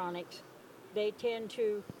electronics, they tend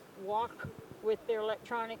to walk with their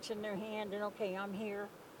electronics in their hand and, okay, I'm here,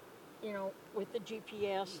 with the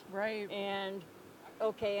GPS. Right. And,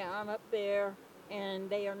 okay, I'm up there, and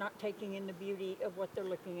they are not taking in the beauty of what they're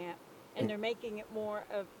looking at. And they're making it more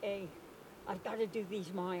of I've got to do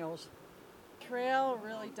these miles. Trail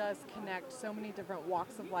really does connect so many different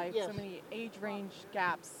walks of life, Yes. so many age range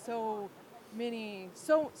gaps, so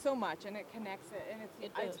much, and it connects it, and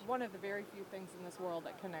It it's does. one of the very few things in this world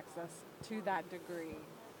that connects us to that degree.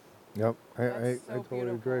 Yep, I That's so totally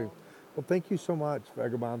agree. beautiful. Well, thank you so much,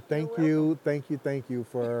 Vagabond. Thank You're you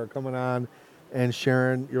for coming on and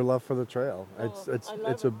sharing your love for the trail. I love it. It's I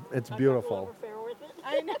got a beautiful. love affair with it.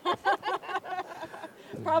 I know.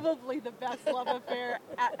 Probably the best love affair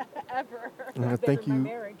ever. Thank Better than you. my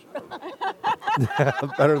marriage.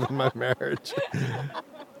 Better than my marriage.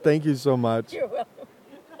 Thank you so much. You're welcome.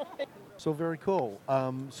 So very cool.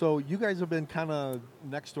 So you guys have been kind of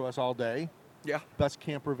next to us all day. Yeah. Best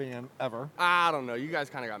camper van ever. I don't know. You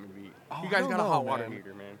guys kind of got me beat. Oh, You I guys don't got a know, hot water man.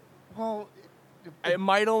 heater, man. Well, It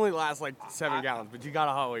might only last like 7 gallons, but you got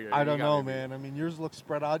a hot water heater. I You don't got know, me beat. man. I mean, yours looks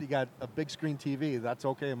spread out. You got a big screen TV. That's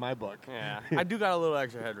okay in my book. Yeah. I do got a little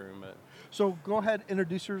extra headroom, but. So go ahead, and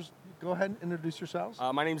introduce yourselves.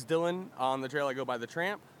 My name's Dylan. On the trail, I go by the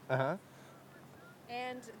Tramp. Uh-huh.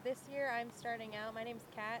 And this year I'm starting out. My name's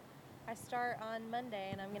Kat. I start on Monday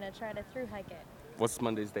and I'm going to try to through hike it. What's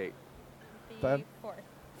Monday's date? The That- 4th.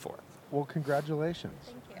 4th. Well, congratulations.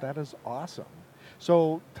 Thank you. That is awesome.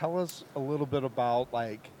 So tell us a little bit about,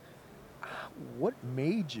 what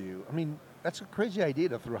made you, I mean, that's a crazy idea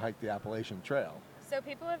to through hike the Appalachian Trail. So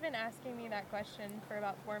people have been asking me that question for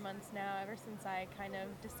about 4 months now, ever since I kind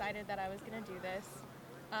of decided that I was going to do this.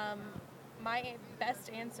 My best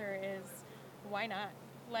answer is, why not?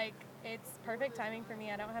 It's perfect timing for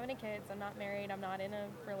me. I don't have any kids. I'm not married. I'm not in a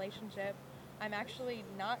relationship. I'm actually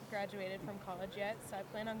not graduated from college yet, so I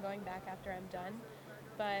plan on going back after I'm done.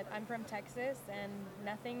 But I'm from Texas, and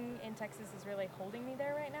nothing in Texas is really holding me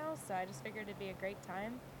there right now, so I just figured it'd be a great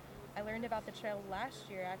time. I learned about the trail last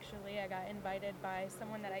year, actually. I got invited by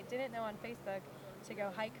someone that I didn't know on Facebook to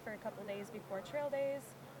go hike for a couple days before trail days.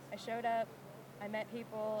 I showed up, I met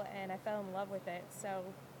people, and I fell in love with it. So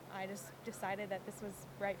I just decided that this was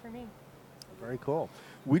right for me. Very cool.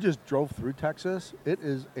 We just drove through Texas. It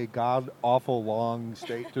is a god-awful long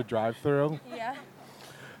state to drive through. Yeah.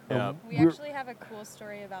 Yeah. We actually have a cool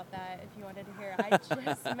story about that if you wanted to hear. I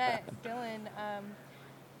just met Dylan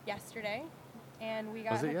yesterday, and we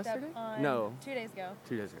got Was it hooked yesterday? up on No. 2 days ago.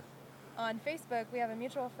 2 days ago. On Facebook, we have a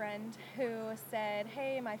mutual friend who said,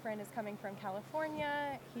 hey, my friend is coming from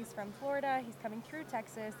California, he's from Florida, he's coming through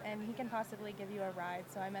Texas, and he can possibly give you a ride.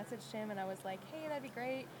 So I messaged him and I was like, hey, that'd be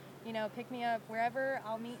great. Pick me up wherever,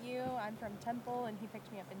 I'll meet you. I'm from Temple, and he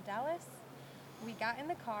picked me up in Dallas. We got in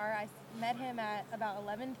the car. I met him at about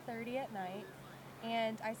 11:30 at night,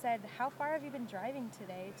 and I said, how far have you been driving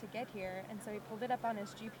today to get here? And so he pulled it up on his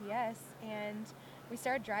GPS, and we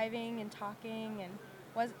started driving and talking and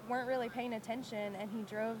weren't really paying attention, and he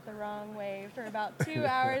drove the wrong way for about 2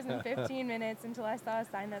 hours and 15 minutes until I saw a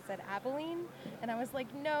sign that said Abilene, and I was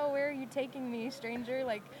like, no, where are you taking me, stranger?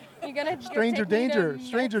 You're gonna Stranger take me to danger,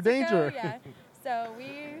 stranger Mexico? danger. Yeah. So we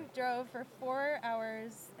drove for 4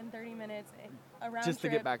 hours and 30 minutes around Just to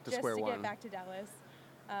get back to square just to one. get back to Dallas.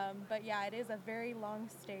 But yeah, it is a very long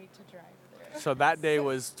state to drive through. So that day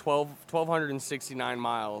was 1,269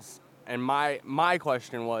 miles. And my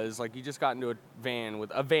question was, you just got into a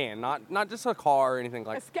van, not just a car or anything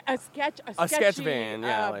A sketch sketchy, van,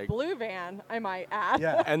 yeah, blue van, I might add.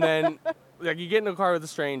 Yeah. And then, you get in a car with a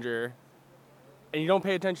stranger, and you don't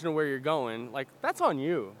pay attention to where you're going. That's on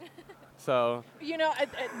you. So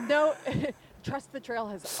No, trust the trail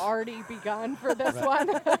has already begun for this one.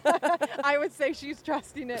 I would say she's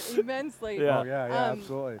trusting it immensely. Yeah. Oh, yeah,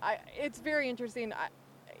 absolutely. It's very interesting.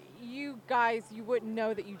 You guys, you wouldn't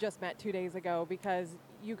know that you just met 2 days ago because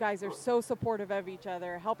you guys are so supportive of each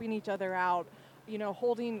other, helping each other out, you know,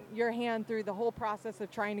 holding your hand through the whole process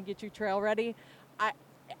of trying to get you trail ready.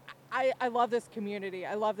 I love this community.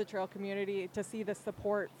 I love the trail community, to see the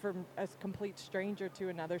support from a complete stranger to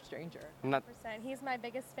another stranger. 100%. He's my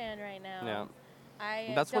biggest fan right now. Yeah.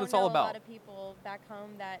 I That's what don't it's all know about. a lot of people back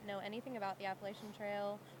home that know anything about the Appalachian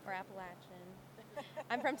Trail or Appalachian.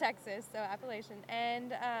 I'm from Texas, so Appalachian.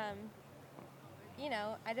 And, you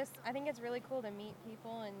know, I think it's really cool to meet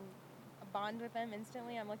people and bond with them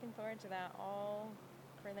instantly. I'm looking forward to that all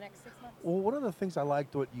for the next 6 months. Well, one of the things I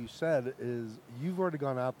liked what you said is you've already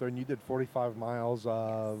gone out there and you did 45 miles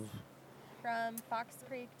of... From Fox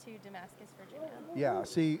Creek to Damascus, Virginia. Yeah,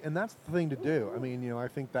 see, and that's the thing to do. I mean, you know, I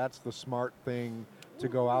think that's the smart thing, to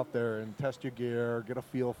go out there and test your gear, get a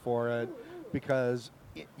feel for it, because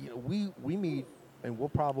you know, we meet, and we'll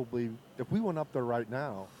probably, if we went up there right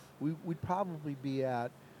now, we'd probably be at,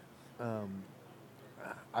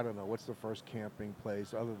 I don't know, what's the first camping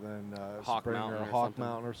place other than Hawk Spring Mountain or or Hawk something.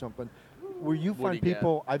 Mountain or something, where you Woody find Gap.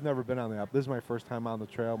 people. I've never been on the app. This is my first time on the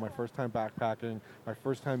trail, my first time backpacking, my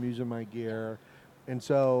first time using my gear. And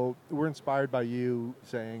so we're inspired by you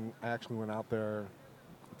saying, I actually went out there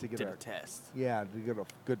to get Did a test. yeah, to get a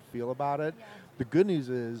good feel about it. Yeah. The good news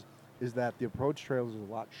is that the approach trails is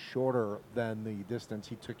a lot shorter than the distance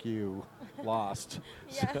he took you lost.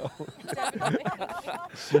 Yeah, So, definitely.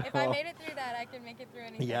 If I made it through that, I can make it through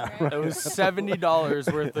anything, Yeah, right? right. It was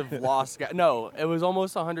 $70 worth of lost gas. No, it was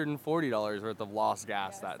almost $140 worth of lost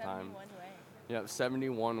gas Yeah, that time. 71 way. Yeah,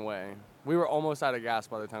 71 way. We were almost out of gas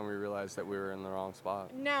by the time we realized that we were in the wrong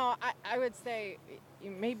spot. Now, I would say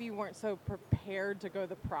maybe you weren't so prepared to go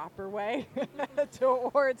the proper way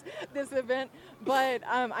towards this event, but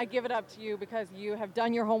I give it up to you because you have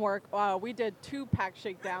done your homework. We did 2 pack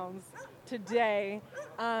shakedowns today.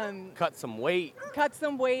 Cut some weight, Cut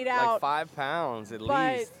some weight out. like 5 pounds at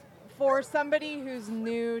But least. for somebody who's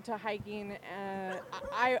new to hiking,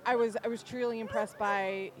 I was truly impressed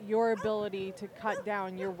by your ability to cut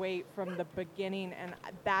down your weight from the beginning, and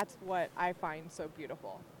that's what I find so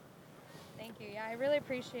beautiful. Thank you. Yeah, I really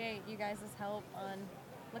appreciate you guys' help on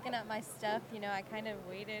looking at my stuff. You know, I kind of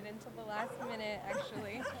waited until the last minute,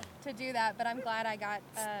 actually, to do that, but I'm glad I got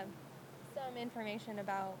some information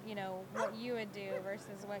about, you know, what you would do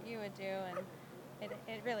versus what you would do, and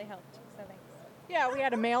it really helped, so thanks. Yeah, we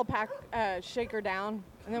had a male pack shaker down,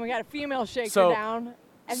 and then we got a female shaker So- down,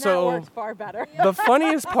 and that so- worked far better. The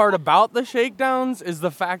funniest part about the shakedowns is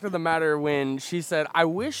the fact of the matter when she said, I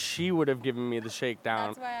wish she would have given me the shakedown.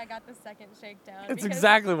 That's why I got the second shakedown. That's because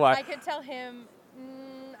exactly why. I could tell him,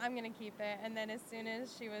 I'm going to keep it. And then as soon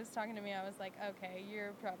as she was talking to me, I was like, okay,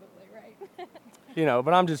 you're probably right. You know,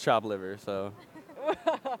 but I'm just chopped liver, so.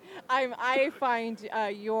 I find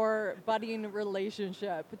your budding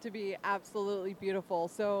relationship to be absolutely beautiful.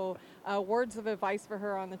 So, words of advice for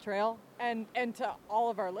her on the trail, and to all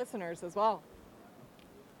of our listeners as well.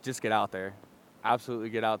 Just get out there. Absolutely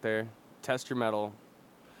get out there. Test your mettle.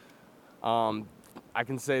 I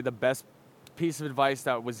can say the best piece of advice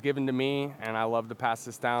that was given to me, and I love to pass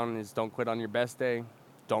this down, is don't quit on your best day.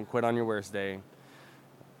 Don't quit on your worst day.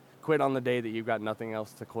 Quit on the day that you've got nothing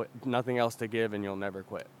else to give, and you'll never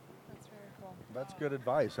quit. That's really cool. that's good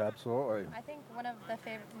advice, absolutely. I think one of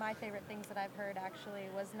my favorite things that I've heard actually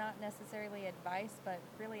was not necessarily advice, but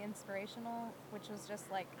really inspirational, which was just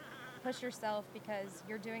like, push yourself because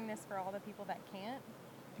you're doing this for all the people that can't.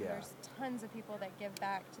 Yeah. There's tons of people that give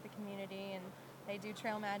back to the community, and they do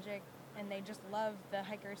trail magic, and they just love the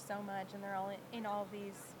hikers so much, and they're all in all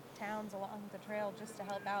these towns along the trail just to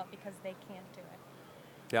help out because they can't do it.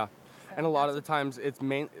 Yeah. So And a lot of that's the times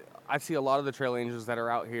I see a lot of the trail angels that are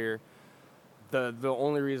out here, the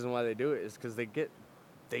only reason why they do it is because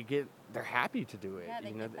they're happy to do it. Yeah, they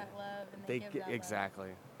you know, get that love, and they give that love.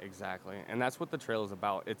 Exactly. And that's what the trail is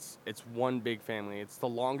about. It's one big family. It's the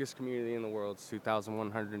longest community in the world. It's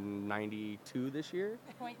 2,192 this year.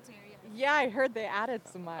 Point 2, yeah. Yeah, I heard they added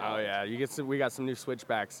some miles. Oh yeah, we got some new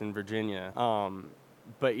switchbacks in Virginia.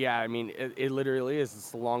 But yeah, I mean, it literally is.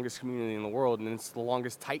 It's the longest community in the world, and it's the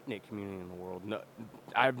longest tight-knit community in the world. No,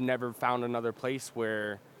 I've never found another place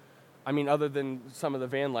where, I mean, other than some of the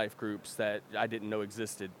van life groups that I didn't know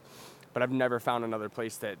existed, but I've never found another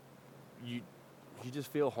place that you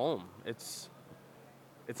just feel home. It's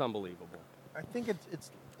unbelievable. I think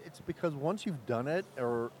it's because once you've done it,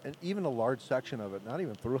 and even a large section of it, not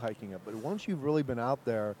even through hiking it, but once you've really been out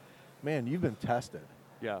there, man, you've been tested.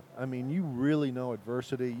 Yeah. I mean, you really know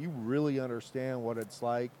adversity. You really understand what it's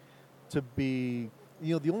like to be,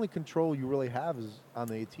 you know, the only control you really have is on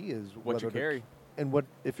the AT is What you whether to- carry. and what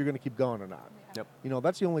if you're going to keep going or not. Yep. You know,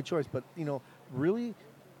 that's the only choice. But, you know, really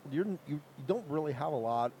you don't really have a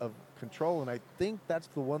lot of control, and I think that's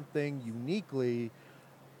the one thing uniquely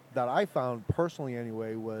that I found personally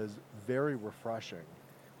anyway was very refreshing,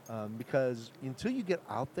 because until you get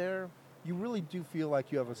out there, you really do feel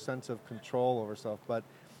like you have a sense of control over stuff. But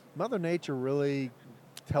Mother Nature really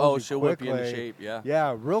tells you she'll quickly. whip you into shape, yeah.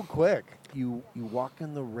 Yeah, real quick. You walk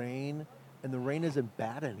in the rain, and the rain isn't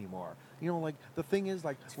bad anymore. You know, like the thing is,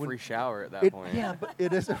 like It's a free shower at that point. Yeah, but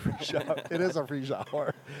it is a free shower. It is a free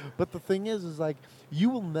shower. But the thing is like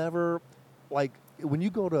you will never, like when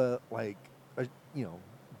you go to like a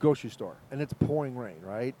grocery store and it's pouring rain,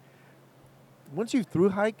 right? Once you through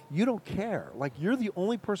hike, you don't care. Like you're the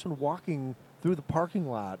only person walking through the parking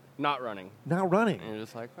lot, Not running. not running. And you're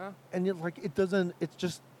just like, huh? And you're like, it doesn't. It's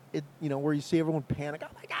just where you see everyone panic. Oh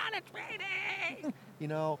my God, it's raining!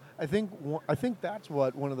 I think that's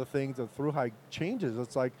what one of the things that through hike changes.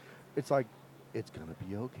 It's like it's gonna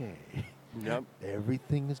be okay. Yep.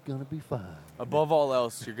 Everything is gonna be fine. Above all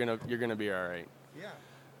else, you're gonna be all right. Yeah.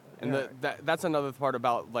 And that's another part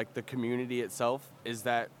about like the community itself is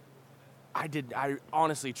that I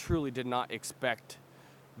honestly truly did not expect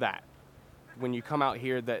that when you come out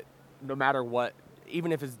here that no matter what,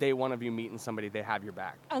 even if it's day one of you meeting somebody, they have your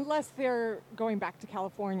back. Unless they're going back to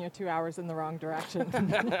California 2 hours in the wrong direction.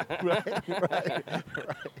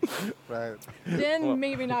 Right. Then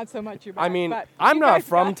maybe not so much your back. I mean, but I'm you not guys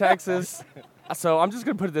from got- Texas, so I'm just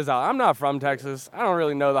going to put this out. I'm not from Texas. I don't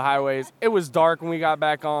really know the highways. It was dark when we got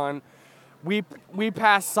back on. We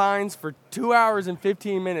passed signs for 2 hours and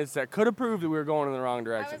 15 minutes that could have proved that we were going in the wrong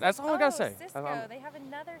direction. That's all I got to say. Cisco. They have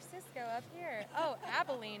another Cisco up here. Oh,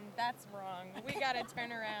 Abilene. That's wrong. We got to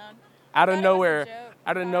turn around. Out Thought of it was a nowhere, joke.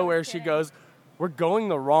 out of Thought I nowhere, was she kidding. goes, "We're going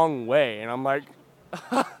the wrong way," and I'm like,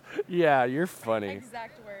 "Yeah, you're funny."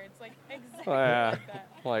 Exact words. Like, exactly Yeah. like that.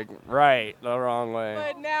 Like, right, the wrong way.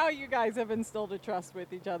 But now you guys have instilled a trust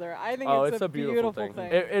with each other. I think Oh, it's a beautiful thing.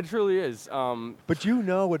 It truly is. But you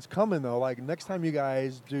know what's coming though. Like next time you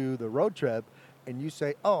guys do the road trip, and you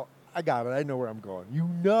say, "Oh, I got it. I know where I'm going." You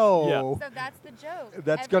know. So that's the joke.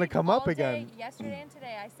 That's gonna come up all day, again. Yesterday and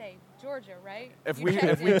today, I say Georgia, right? If You we guys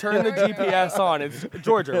if we say turn the Georgia, GPS right? on, it's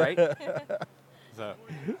Georgia, right? So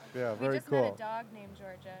Yeah, We very just cool. met a dog named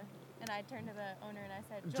Georgia, and I turned to the owner and I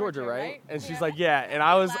said, Georgia, right? And she's Yeah. like, "Yeah," and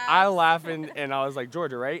I laughing, and I was like,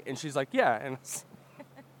 "Georgia, right?" And she's like, "Yeah," and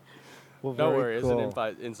Well, don't very worry, cool. it's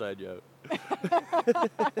an inside joke.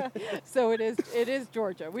 So it is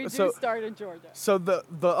Georgia. We do So- start in Georgia. So the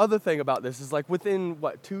other thing about this is like within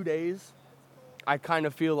 2 days, I kind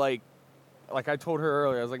of feel like I told her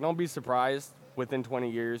earlier, I was like, don't be surprised. Within 20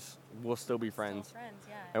 years, we'll still be friends. Still friends,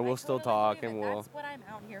 yeah. And we'll I still totally talk, believe and it. we'll- That's what I'm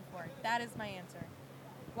out here for. That is my answer.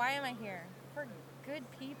 Why am I here? For good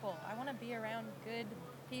people. I want to be around good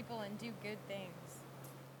people and do good things.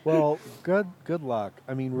 Well, good luck.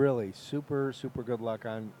 I mean, really, super good luck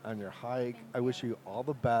on your hike. Thank I wish you all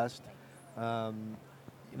the best.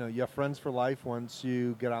 You have friends for life once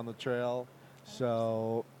you get on the trail.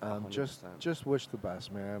 So just 100%. just wish the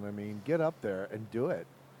best, man. I mean, get up there and do it.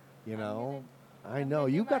 You know, I I'm know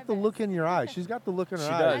gonna do you've got my the look best. in your eyes. She's got the look in her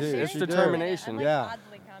She eyes. does. too. It's She does. determination. I'm like Yeah.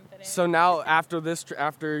 oddly confident. So now after this,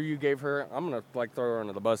 after you gave her, I'm gonna throw her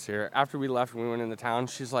under the bus here. After we left, and we went into town.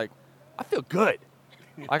 She's like, I feel good.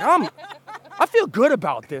 Like I feel good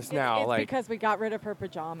about this now. It's like because we got rid of her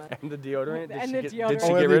pajamas. and the deodorant. Did And she the get, deodorant. Did she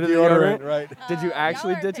Oh, get and rid the of the deodorant? right? Did you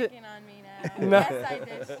actually y'all are ditch it? picking on me No. now. Yes, I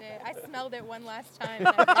ditched it. I smelled it one last time.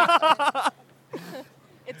 And I ditched it.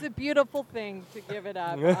 It's a beautiful thing to give it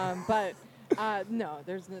up, but no,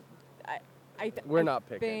 there's no. We're not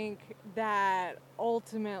picking. think that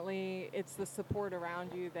ultimately it's the support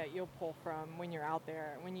around you that you'll pull from when you're out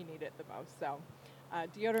there when you need it the most. So,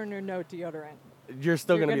 deodorant or no deodorant, You're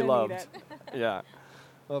still you're gonna be need loved. it. Yeah.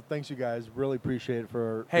 Well, thanks you guys. Really appreciate it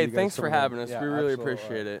for. Hey, you guys thanks for coming in. having us. Yeah, we really absolutely.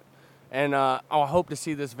 appreciate it. And I hope to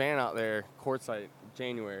see this van out there, Quartzsite,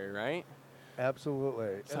 January, right?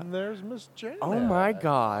 Absolutely. And there's Miss Janet. Oh my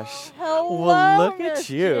gosh. Hello, Well, look Miss at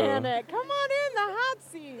you. Janet. Come on in the hot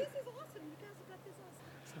seat.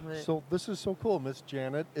 So this is so cool. Miss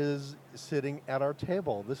Janet is sitting at our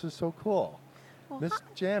table. This is so cool. Miss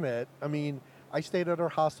Janet, I mean, I stayed at her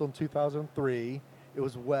hostel in 2003. It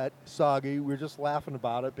was wet, soggy. We were just laughing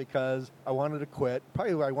about it because I wanted to quit.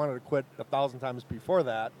 Probably I wanted to quit 1,000 times before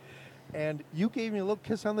that. And you gave me a little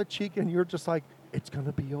kiss on the cheek, and you're just like, it's going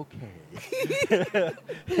to be okay.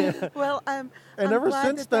 Well, And I'm ever glad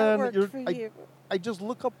since that then, worked you're, for I, you. I just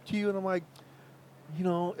look up to you, and I'm like, you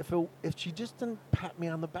know, if she just didn't pat me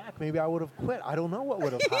on the back, maybe I would have quit. I don't know what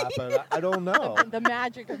would have happened. I don't know. The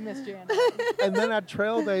magic of Miss Janet. And then at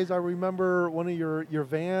Trail Days, I remember one of your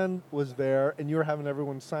van was there, and you were having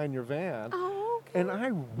everyone sign your van. Oh, And I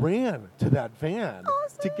ran to that van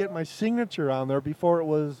to get my signature on there before it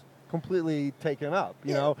was completely taken up,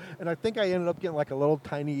 you know. And I think I ended up getting like a little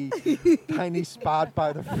tiny spot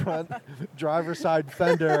by the front driver's side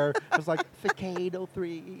fender. It was like Facade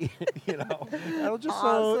 03, you know. I was just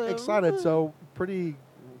so excited, so pretty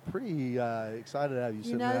excited to have you You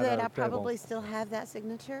sitting know at that our I probably table. still have that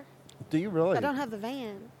signature? Do you really? I don't have the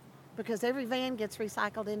van because every van gets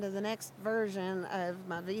recycled into the next version of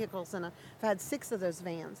my vehicles, and I've had 6 of those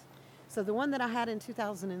vans. So the one that I had in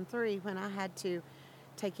 2003, when I had to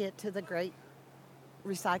take it to the great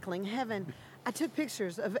recycling heaven, I took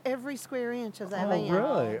pictures of every square inch of that van.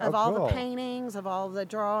 Really? Of Oh, all cool. the paintings, of all the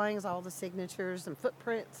drawings, all the signatures and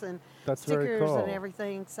footprints and That's very stickers cool. and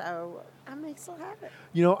everything. So I may still have it.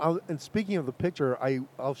 You know, and speaking of the picture,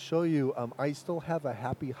 I'll show you. I still have a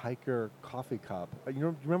Happy Hiker coffee cup.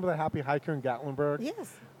 You remember the Happy Hiker in Gatlinburg?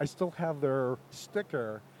 Yes. I still have their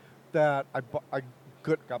sticker that I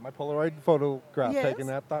got my Polaroid photograph Yes. taken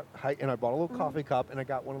at that hike, and I bought a little coffee cup, and I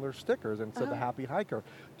got one of their stickers, and it said the Happy Hiker.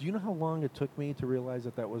 Do you know how long it took me to realize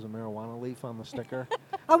that was a marijuana leaf on the sticker?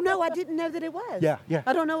 Oh no, I didn't know that it was. Yeah.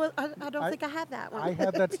 I don't know. I don't think I have that one. I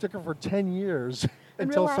had that sticker for 10 years And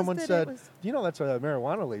until realized someone that it said, was- "Do you know that's a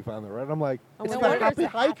marijuana leaf on there?" Right? I'm like, "It's No the wonder Happy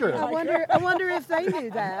it's a Happy Hiker." Hiker. I wonder if they knew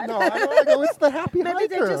that. No, I go, "It's the Happy Maybe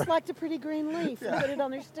Hiker." they just liked a pretty green leaf and put it on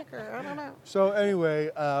their sticker. I don't know. So anyway,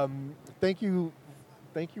 thank you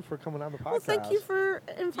for coming on the podcast. Well, thank you for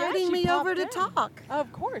inviting she me over to popped in. talk.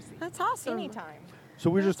 Of course. That's awesome. Anytime. So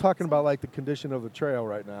we're just talking about like the condition of the trail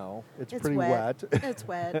right now. It's pretty wet. It's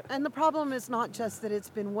wet. And the problem is not just that it's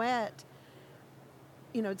been wet.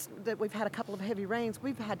 You know, it's that we've had a couple of heavy rains.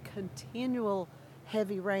 We've had continual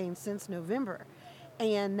heavy rain since November.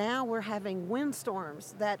 And now we're having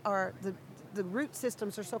windstorms that are, the root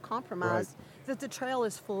systems are so compromised that the trail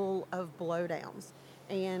is full of blowdowns.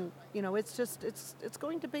 And, you know, it's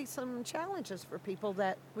going to be some challenges for people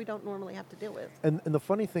that we don't normally have to deal with. And the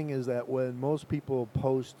funny thing is that when most people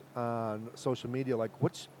post on social media, like,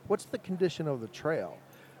 what's the condition of the trail?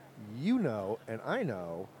 You know, and I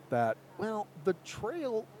know that, well, the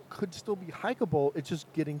trail could still be hikeable. It's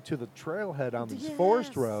just getting to the trailhead on these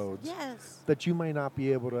forest roads that you may not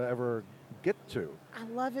be able to ever get to. I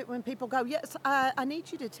love it when people go, yes, I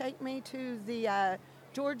need you to take me to the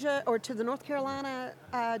Georgia or to the North Carolina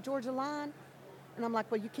Georgia line. And I'm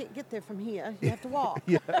like, well, you can't get there from here. You have to walk.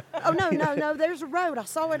 Oh, no, there's a road. I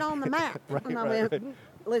saw it on the map. And I went,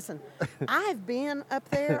 listen, I've been up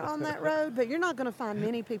there on that road, but you're not going to find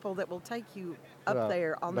many people that will take you up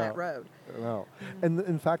there on that road. No. And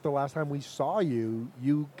in fact, the last time we saw you,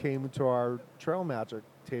 you came to our Trail Magic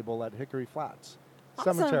table at Hickory Flats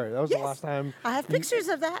Cemetery. That was the last time. I have pictures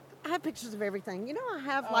of that. I have pictures of everything. You know, I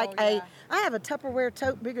have I have a Tupperware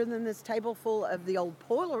tote bigger than this table full of the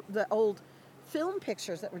old film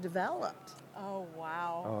pictures that were developed. Oh,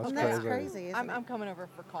 wow. Oh, that's That's crazy. crazy, isn't I'm it? coming over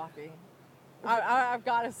for coffee. I've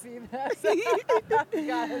got to see this. I've got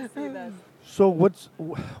to see this. So what's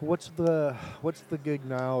the gig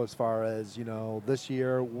now as far as, you know, this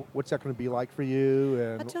year? What's that going to be like for you?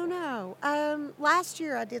 I And don't know. Last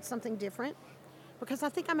year I did something different because I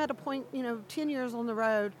think I'm at a point, you know, 10 years on the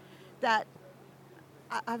road that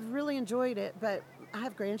I've really enjoyed it, but I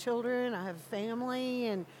have grandchildren, I have family,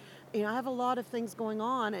 and, you know, I have a lot of things going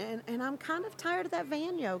on, and I'm kind of tired of that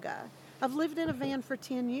van yoga. I've lived in a van for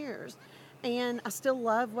 10 years, and I still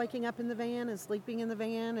love waking up in the van and sleeping in the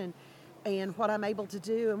van and what I'm able to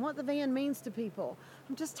do and what the van means to people.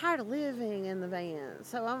 I'm just tired of living in the van.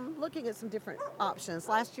 So I'm looking at some different options.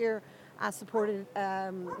 Last year, I supported,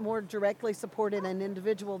 more directly supported an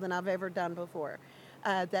individual than I've ever done before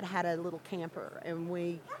that had a little camper.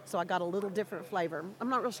 So I got a little different flavor. I'm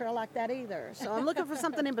not real sure I like that either. So I'm looking for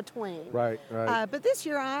something in between. Right. But this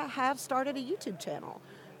year I have started a YouTube channel.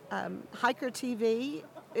 Hiker TV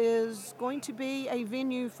is going to be a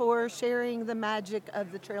venue for sharing the magic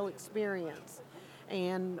of the trail experience.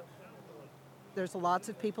 And there's lots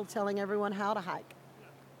of people telling everyone how to hike.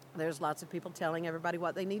 There's lots of people telling everybody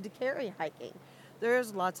what they need to carry hiking.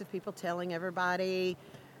 There's lots of people telling everybody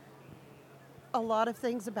a lot of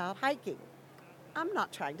things about hiking. I'm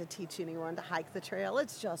not trying to teach anyone to hike the trail.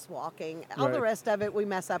 It's just walking. All the rest of it we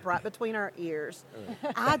mess up right between our ears.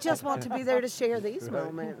 I just want to be there to share these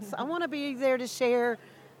moments. I want to be there to share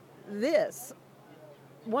this.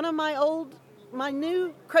 One of my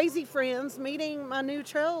new crazy friends meeting my new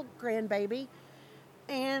trail grandbaby,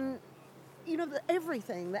 and you know,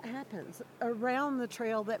 everything that happens around the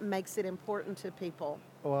trail that makes it important to people.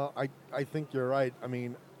 Well, I think you're right. I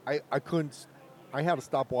mean, I had to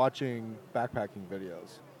stop watching backpacking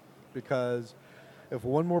videos because if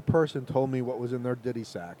one more person told me what was in their ditty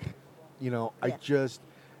sack, I Yeah. just,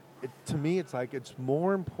 to me, it's like it's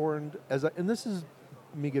more important and this is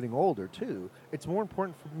me getting older too. It's more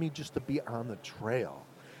important for me just to be on the trail.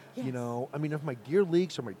 Yes. I mean, if my gear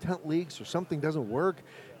leaks or my tent leaks or something doesn't work,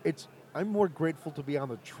 I'm more grateful to be on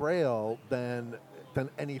the trail than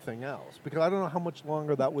anything else, because I don't know how much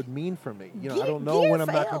longer that would mean for me. I don't know Gear when I'm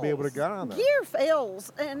not going to be able to fails. get on there. Gear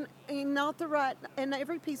fails, and not the right, and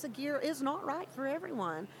every piece of gear is not right for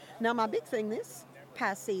everyone. Now, my big thing this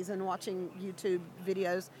past season, watching YouTube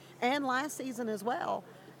videos, and last season as well,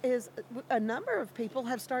 is a number of people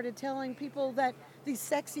have started telling people that these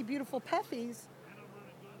sexy, beautiful puffies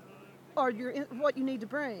are what you need to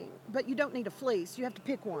bring, but you don't need a fleece. You have to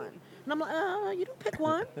pick one. And I'm like, you don't pick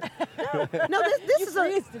one. No, this is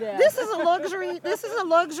a luxury. This is a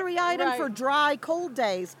luxury item Right. for dry, cold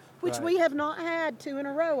days, which Right. we have not had 2 in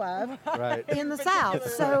a row of Right. in the South.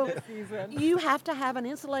 So This season. you have to have an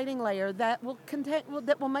insulating layer that will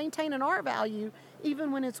maintain an R value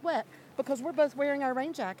even when it's wet, because we're both wearing our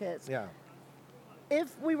rain jackets. Yeah.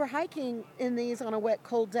 If we were hiking in these on a wet,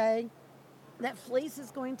 cold day, that fleece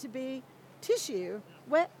is going to be tissue,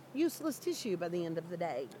 wet, useless tissue by the end of the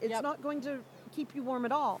day. It's Yep. not going to keep you warm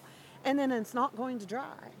at all. And then it's not going to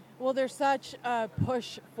dry. Well, there's such a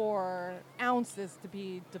push for ounces to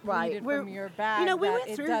be depleted We're- from your bag we that went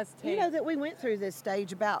it through, does take. that we went through this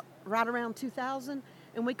stage about right around 2000,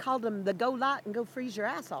 and we called them the go light and go freeze your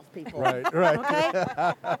ass off people. Right. Right.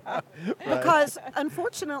 Okay? Because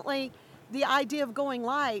unfortunately, the idea of going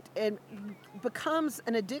light becomes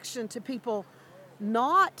an addiction to people,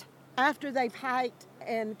 not after they've hiked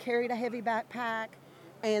and carried a heavy backpack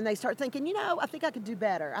and they start thinking, I think I could do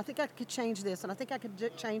better. I think I could change this, and I think I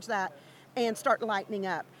could change that, and start lightening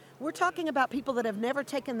up. We're talking about people that have never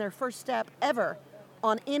taken their first step ever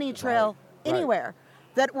on any trail Right. anywhere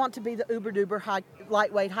that want to be the uber-duper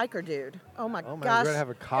lightweight hiker dude. Oh my Oh, man, gosh. we're going to have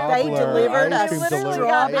a They cobbler, delivered ice a cream literally delivery,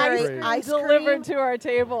 got strawberry ice cream. ice delivered cream. to our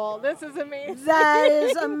table. This is amazing. That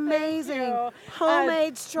is Thank amazing. you.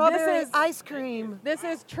 Homemade strawberry this is- ice cream. This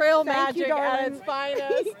is trail Thank you, magic at its darling.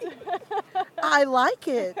 finest. I like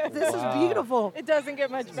it. This Wow. is beautiful. It doesn't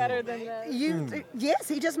get much better than this. Yes,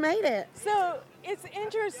 he just made it. So it's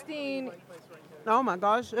interesting. Oh my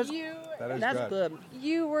gosh. That is That's good.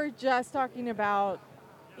 You were just talking about,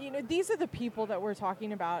 these are the people that we're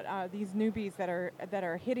talking about. These newbies that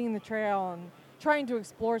are hitting the trail and trying to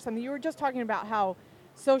explore something. You were just talking about how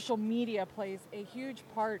social media plays a huge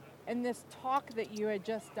part in this talk that you had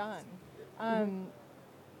just done.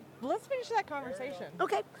 Let's finish that conversation.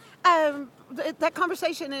 Okay. That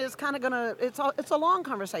conversation is kind of it's a long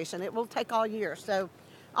conversation. It will take all year. So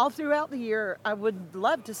all throughout the year, I would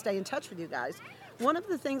love to stay in touch with you guys. One of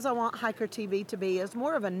the things I want Hiker TV to be is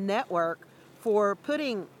more of a network for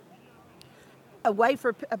putting a way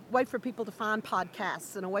for people to find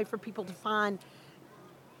podcasts, and a way for people to find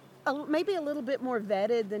maybe a little bit more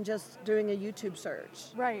vetted than just doing a YouTube search.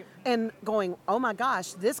 Right. And going, oh my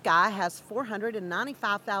gosh, this guy has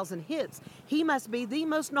 495,000 hits. He must be the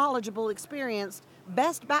most knowledgeable, experienced,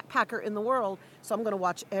 best backpacker in the world. So I'm going to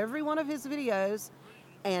watch every one of his videos,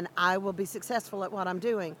 and I will be successful at what I'm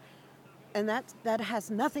doing. And that has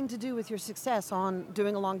nothing to do with your success on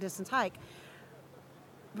doing a long distance hike,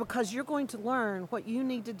 because you're going to learn what you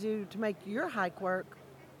need to do to make your hike work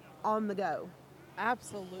on the go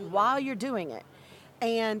Absolutely. while you're doing it.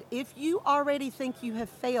 And if you already think you have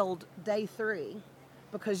failed day 3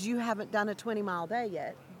 because you haven't done a 20-mile day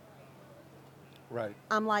yet, Right.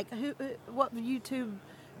 I'm like, what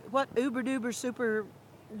uber duber super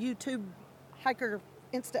YouTube hiker,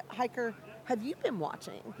 instant hiker have you been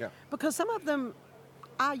watching? Yeah. Because some of them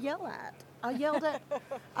I yell at. I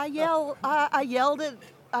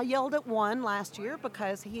yelled at one last year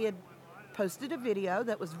because he had posted a video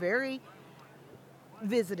that was very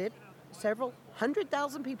visited. Several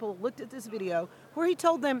 100,000 people looked at this video where he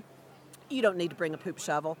told them, you don't need to bring a poop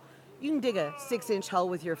shovel. You can dig a 6-inch hole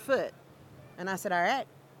with your foot. And I said, all right,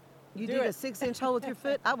 you Do dig it. a 6-inch hole with your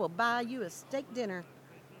foot, I will buy you a steak dinner.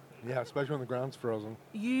 Yeah, especially when the ground's frozen.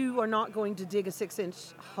 You are not going to dig a 6-inch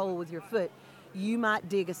hole with your foot. You might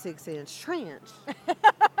dig a 6-inch trench.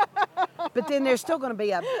 But then there's still going to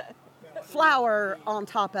be a flower on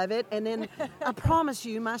top of it. And then I promise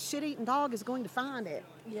you, my shit-eating dog is going to find it.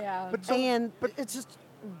 Yeah. But It's just,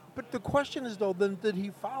 But the question is, though, then did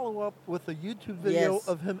he follow up with a YouTube video Yes.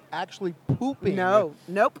 of him actually pooping?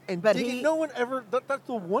 nope. And But digging? he, No one ever. That's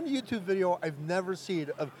the one YouTube video I've never seen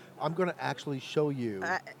of. I'm going to actually show you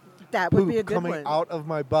that would poop be a good coming one. out of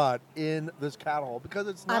my butt in this cat hole, because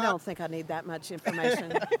it's not. I don't think I need that much information.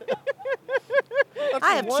 that's I the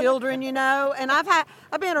have one- children, and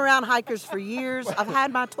I've been around hikers for years. I've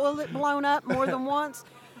had my toilet blown up more than once.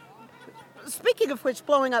 speaking of which,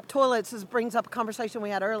 blowing up toilets brings up a conversation we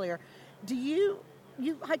had earlier. You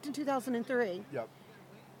hiked in 2003. Yep.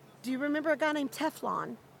 Do you remember a guy named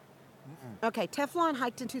Teflon? Okay, Teflon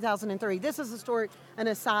hiked in 2003. This is a story, an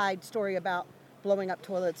aside story about blowing up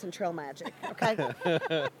toilets and trail magic,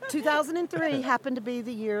 okay? 2003 happened to be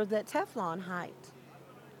the year that Teflon hiked.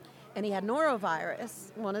 And he had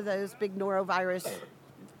norovirus, one of those big norovirus,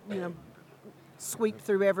 sweep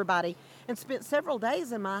through everybody, and spent several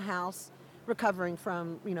days in my house recovering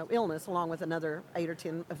from, illness, along with another 8 or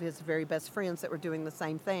 10 of his very best friends that were doing the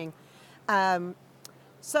same thing. To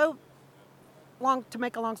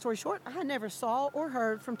make a long story short, I never saw or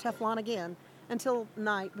heard from Teflon again until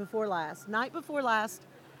night before last. Night before last,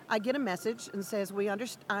 I get a message and says,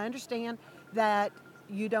 I understand that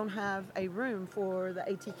you don't have a room for the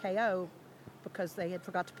ATKO because they had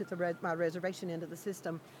forgot to put my reservation into the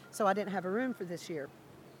system, so I didn't have a room for this year.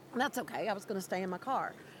 And that's okay. I was going to stay in my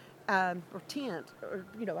car or tent, or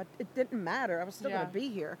it didn't matter. I was still going to be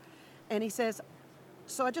here. And he says,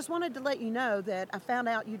 so I just wanted to let you know that I found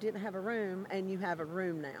out you didn't have a room, and you have a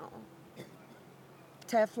room now.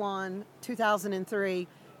 Teflon, 2003.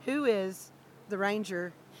 Who is the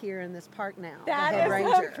ranger here in this park now? That the head is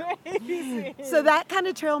ranger. so crazy. So that kind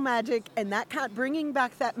of trail magic and that kind bringing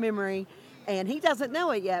back that memory, and he doesn't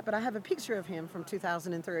know it yet, but I have a picture of him from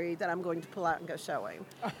 2003 that I'm going to pull out and go show him.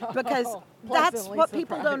 Because that's Pleasantly what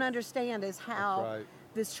people don't surprised. understand is how Right.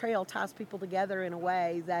 this trail ties people together in a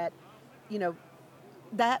way that,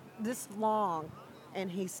 that this long,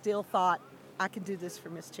 and he still thought, I can do this for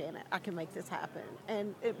Miss Janet. I can make this happen.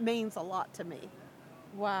 And it means a lot to me.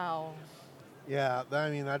 Wow. Yeah,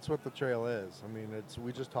 that's what the trail is.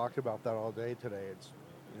 We just talked about that all day today.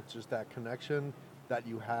 It's just that connection that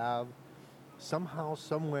you have somehow,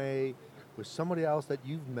 some way with somebody else that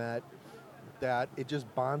you've met that it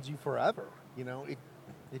just bonds you forever.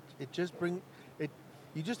 It just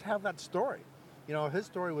you just have that story. His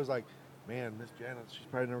story was like, man, Miss Janet, she's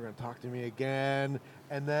probably never going to talk to me again.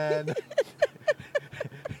 And then,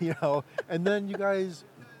 and then you guys,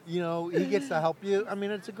 he gets to help you.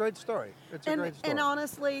 It's a great story. It's a great story. And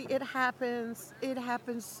honestly, it happens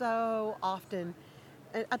so often.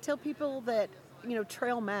 I tell people that,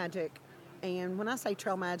 trail magic, and when I say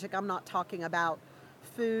trail magic, I'm not talking about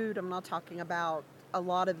food. I'm not talking about a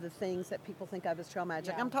lot of the things that people think of as trail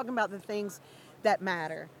magic. Yeah. I'm talking about the things that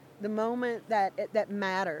matter. The moment that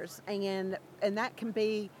matters, and that can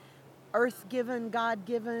be earth-given,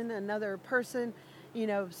 God-given, another person,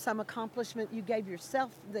 some accomplishment you gave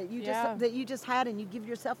yourself that you just had, and you give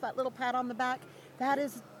yourself that little pat on the back.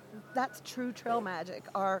 That's true trail magic,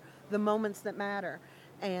 are the moments that matter.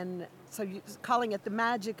 And so calling it the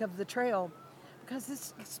magic of the trail, because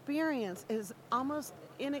this experience is almost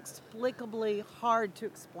inexplicably hard to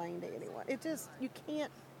explain to anyone. You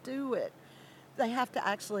can't do it. They have to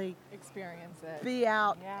actually Experience it. be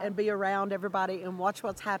out Yeah. and be around everybody and watch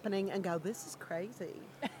what's happening and go, this is crazy.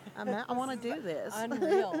 I want to do this.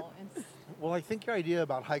 Unreal. Well, I think your idea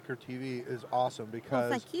about Hiker TV is awesome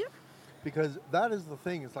because Well, thank you. because that is the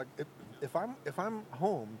thing. It's like if I'm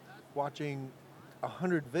home watching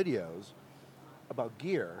 100 videos about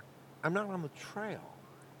gear, I'm not on the trail.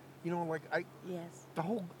 Yes, The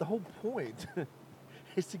whole point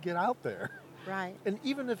is to get out there. right. And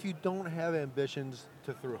even if you don't have ambitions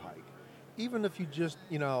to through hike, even if you just,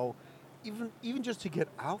 even just to get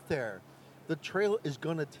out there, the trail is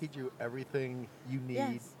going to teach you everything you need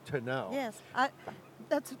Yes. to know. Yes,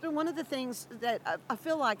 that's one of the things that I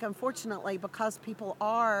feel like, unfortunately, because people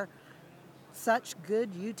are such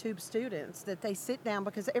good YouTube students, that they sit down,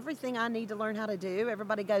 because everything I need to learn how to do,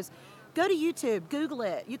 everybody goes, go to YouTube, Google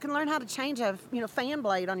it. You can learn how to change a fan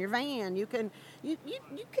blade on your van. You can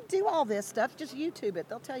do all this stuff. Just YouTube it.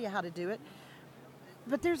 They'll tell you how to do it.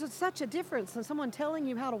 But there's such a difference in someone telling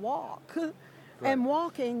you how to walk and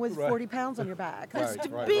walking with 40 pounds on your back. There's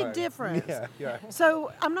a big difference. Yeah.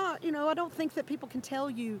 So I'm not, I don't think that people can tell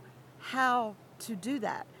you how to do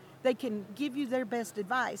that. They can give you their best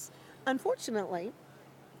advice. Unfortunately,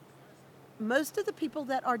 most of the people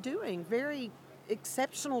that are doing very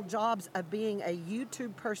exceptional jobs of being a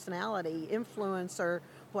YouTube personality, influencer,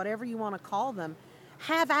 whatever you want to call them,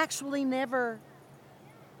 have actually never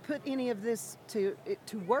put any of this to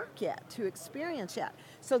work yet, to experience yet.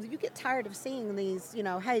 So that you get tired of seeing these,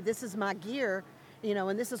 hey, this is my gear,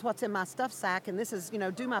 and this is what's in my stuff sack, and this is,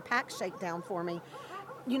 do my pack shakedown for me.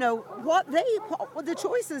 The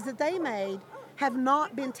choices that they made have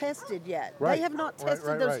not been tested yet. Right. They have not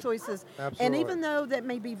tested those choices. Absolutely. And even though that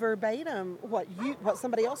may be verbatim what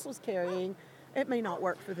somebody else was carrying, it may not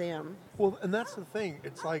work for them. Well, and that's the thing.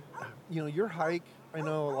 It's like, your hike I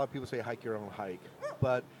know a lot of people say hike your own hike,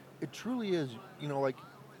 but it truly is, like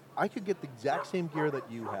I could get the exact same gear that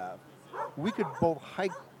you have. We could both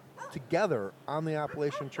hike together on the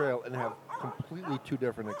Appalachian Trail and have completely two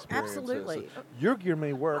different experiences. Absolutely. Your gear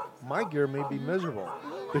may work, my gear may be miserable.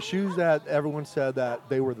 The shoes that everyone said that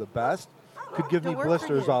they were the best could give me They'll work for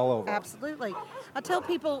blisters you. all over. Absolutely. I tell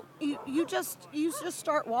people, you just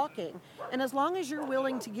start walking, and as long as you're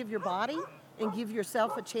willing to give your body and give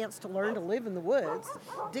yourself a chance to learn to live in the woods,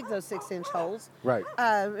 dig those 6-inch holes, Right.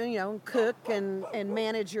 Cook and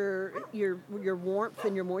manage your warmth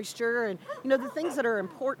and your moisture, and the things that are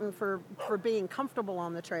important for being comfortable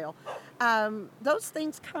on the trail. Those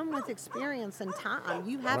things come with experience and time.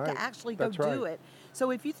 You have Right. to actually go That's do right. it.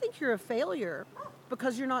 So if you think you're a failure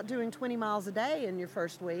because you're not doing 20 miles a day in your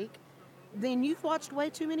first week, then you've watched way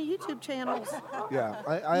too many YouTube channels. Yeah,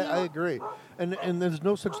 I agree. And there's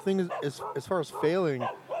no such thing as far as failing,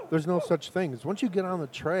 there's no such thing. As once you get on the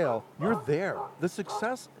trail, you're there. The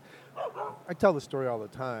success, I tell this story all the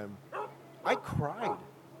time. I cried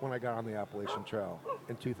when I got on the Appalachian Trail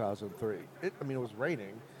in 2003. It was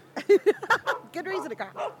raining. Good reason to cry.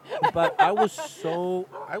 But I was so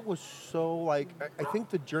like, I think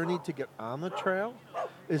the journey to get on the trail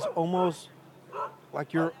is almost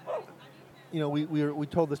like you're, we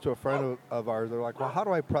told this to a friend of ours. They're like, well, how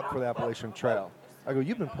do I prep for the Appalachian Trail? I go,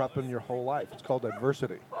 you've been prepping your whole life. It's called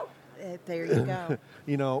adversity. There you go.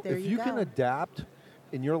 There if you you can go. adapt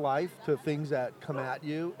in your life to things that come at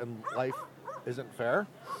you and life isn't fair,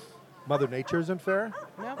 Mother Nature isn't fair,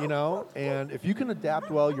 No. and if you can adapt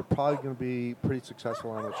well, you're probably going to be pretty successful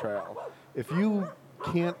on the trail. If you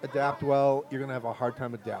can't adapt well, you're going to have a hard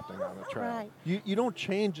time adapting on the trail. Right. You don't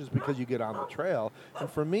change just because you get on the trail. And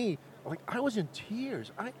for me, I was in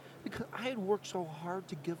tears. Because I had worked so hard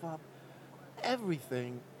to give up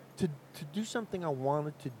everything to do something I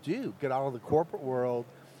wanted to do, get out of the corporate world,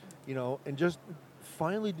 and just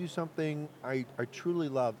finally do something I truly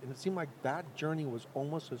loved. And it seemed like that journey was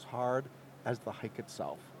almost as hard as the hike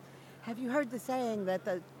itself. Have you heard the saying that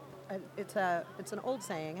it's an old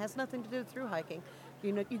saying, has nothing to do with through hiking?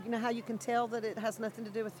 You know how you can tell that it has nothing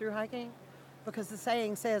to do with through hiking? Because the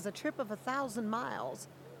saying says a trip of 1,000 miles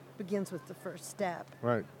begins with the first step.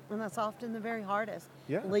 Right. And that's often the very hardest.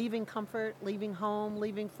 Yeah. Leaving comfort, leaving home,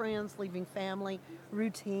 leaving friends, leaving family,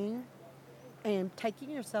 routine, and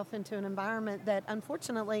taking yourself into an environment that,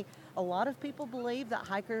 unfortunately, a lot of people believe that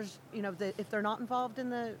hikers, that if they're not involved in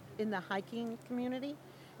the hiking community,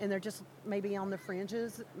 and they're just maybe on the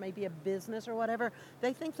fringes, maybe a business or whatever,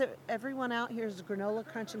 they think that everyone out here is granola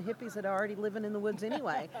crunching hippies that are already living in the woods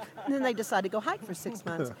anyway. And then they decide to go hike for 6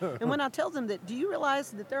 months. And when I tell them that, do you realize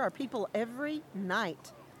that there are people every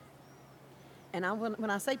night? And when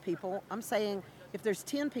I say people, I'm saying if there's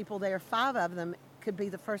 10 people there, 5 of them could be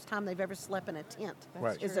the first time they've ever slept in a tent.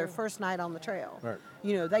 Right. Is their first night on the trail. Right.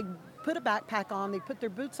 They put a backpack on, they put their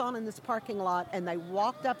boots on in this parking lot, and they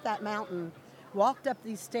walked up that mountain, walked up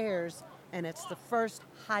these stairs, and it's the first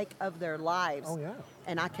hike of their lives. Oh, yeah.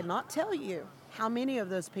 And I cannot tell you how many of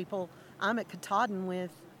those people I'm at Katahdin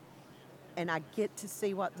with, and I get to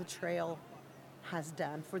see what the trail has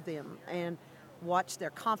done for them and watch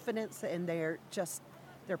their confidence and their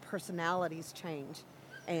personalities change.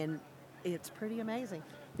 And it's pretty amazing.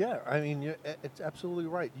 Yeah, it's absolutely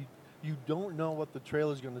right. You don't know what the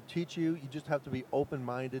trail is going to teach you. You just have to be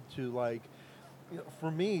open-minded to,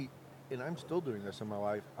 for me, and I'm still doing this in my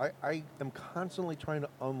life, I am constantly trying to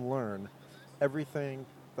unlearn everything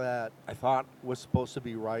that I thought was supposed to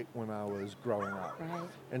be right when I was growing up. Right.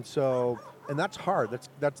 And that's hard.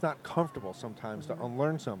 That's not comfortable sometimes to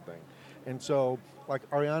unlearn something. And so, like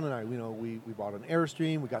Ariana and I, we bought an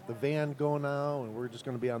Airstream, we got the van going now, and we're just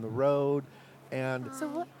going to be on the road. And So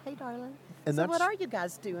what? Hey, darling. And So that's- what are you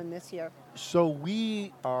guys doing this year? so we're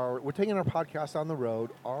taking our podcast on the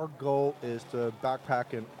road. Our goal is to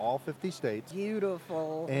backpack in all 50 states.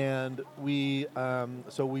 Beautiful. And we've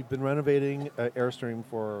been renovating Airstream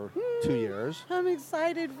for 2 years. I'm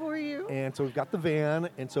excited for you. And so we've got the van,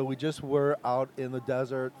 and so we just were out in the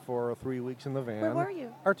desert for 3 weeks in the van. Where were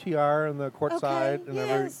you? RTR and the court side. And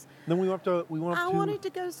yes. then we went up I to wanted to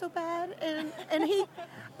go so bad, and he,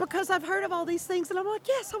 because I've heard of all these things, and I'm like,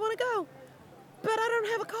 yes, I want to go, but I don't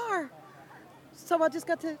have a car. So I just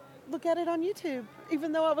got to look at it on YouTube,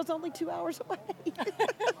 even though I was only 2 hours away.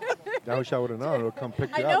 I wish I would have known. It would come pick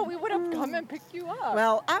you I know, up. we would have come and picked you up.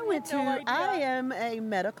 Well, I am am a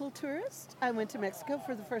medical tourist. I went to Mexico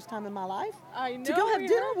for the first time in my life I know. to go have we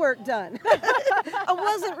dental heard- work done. I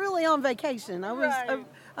wasn't really on vacation. I Right.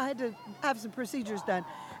 had to have some procedures done.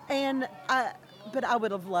 And but I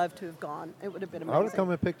would have loved to have gone. It would have been amazing. I would have come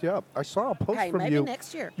and picked you up. I saw a post Hey, from maybe you.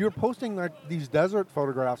 next year. You were posting like these desert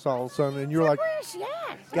photographs all of a sudden, and you were like,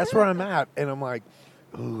 guess where I'm at? And I'm like,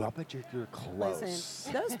 ooh, I bet you're close.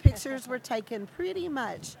 Listen, those pictures were taken pretty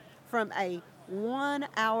much from a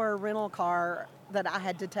 1-hour rental car that I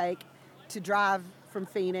had to take to drive from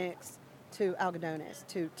Phoenix to Algodones,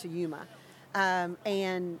 to Yuma.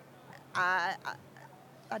 And I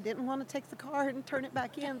didn't want to take the car and turn it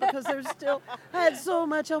back in because I had so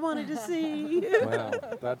much I wanted to see. Wow,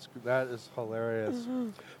 that is hilarious.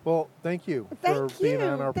 Well, thank you for Thank being you.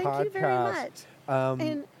 on our Thank podcast. you very much. Um,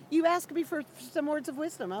 And you asked me for some words of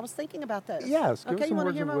wisdom. I was thinking about those. Yes, give us Okay, you some want to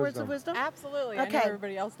words hear of my words of wisdom. wisdom? Absolutely. I know Okay.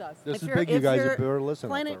 everybody else does. this If is you're- big, you if guys you're are better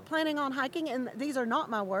listening. planning on hiking, and these are not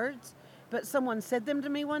my words, but someone said them to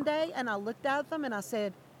me one day, and I looked at them and I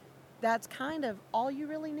said, that's kind of all you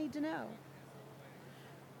really need to know.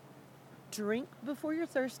 Drink before you're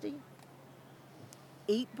thirsty,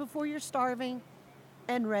 eat before you're starving,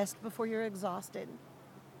 and rest before you're exhausted.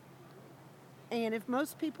 And if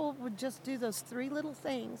most people would just do those 3 little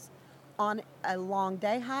things on a long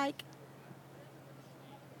day hike,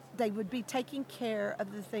 they would be taking care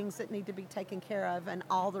of the things that need to be taken care of, and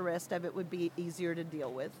all the rest of it would be easier to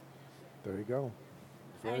deal with. There you go.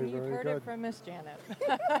 Very, And you've very heard good. it from Miss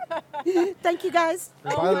Janet. Thank you, guys.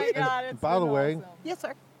 And Oh by the- my and God, it's by the been way, awesome. Yes,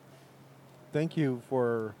 sir. thank you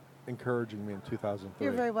for encouraging me in 2003.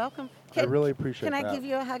 You're very welcome. I really appreciate Can that. I give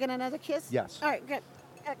you a hug and another kiss? Yes. All right, good.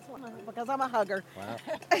 Excellent, because I'm a hugger. Wow.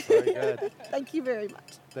 Very good. Thank you very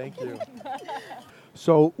much. Thank you.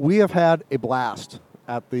 So we have had a blast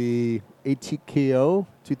at the ATKO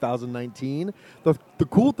 2019. The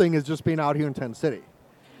cool thing is just being out here in Tent City.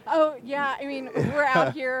 Oh, yeah. I mean, we're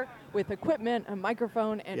out here with equipment, a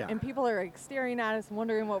microphone, and, Yeah. and people are like staring at us,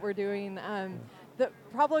 wondering what we're doing.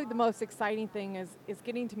 Probably the most exciting thing is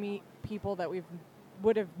getting to meet people that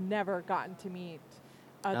would have never gotten to meet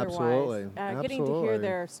otherwise. Absolutely. Getting to hear Absolutely.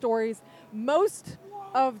 their stories. Most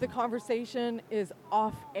of the conversation is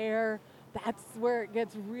off air. That's where it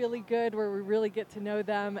gets really good, where we really get to know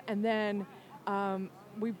them. And then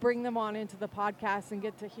we bring them on into the podcast and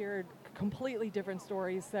get to hear completely different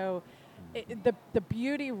stories. So the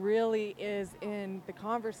beauty really is in the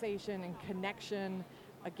conversation and connection.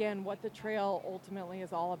 Again, what the trail ultimately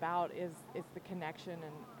is all about is the connection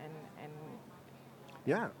and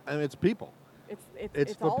Yeah, and it's people.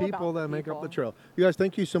 it's the all people about that make up the people. trail. You guys,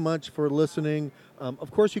 thank you so much for listening.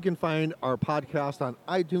 Of course, you can find our podcast on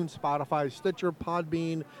iTunes, Spotify, Stitcher,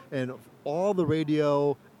 Podbean, and all the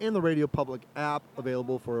radio and the Radio Public app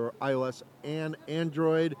available for iOS and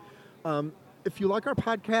Android. If you like our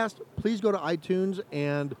podcast, please go to iTunes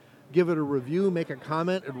and give it a review, make a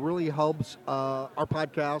comment. It really helps our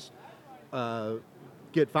podcast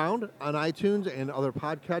get found on iTunes and other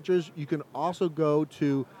podcatchers. You can also go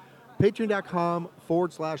to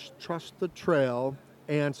patreon.com/Trust the Trail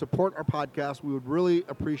and support our podcast. We would really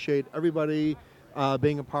appreciate everybody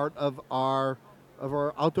being a part of our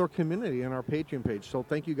outdoor community and our Patreon page. So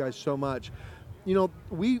thank you guys so much. You know,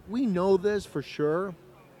 we know this for sure.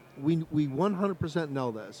 We 100%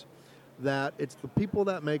 know this, that it's the people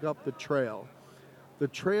that make up the trail. The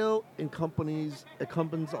trail encompasses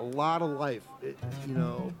a lot of life. It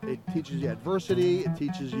teaches you adversity. It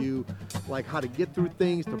teaches you like how to get through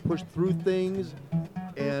things, to push through things.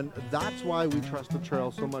 And that's why we trust the trail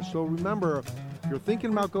so much. So remember, if you're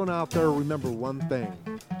thinking about going out there, remember one thing.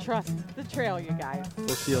 Trust the trail, you guys. We'll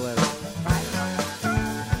see you later. Bye.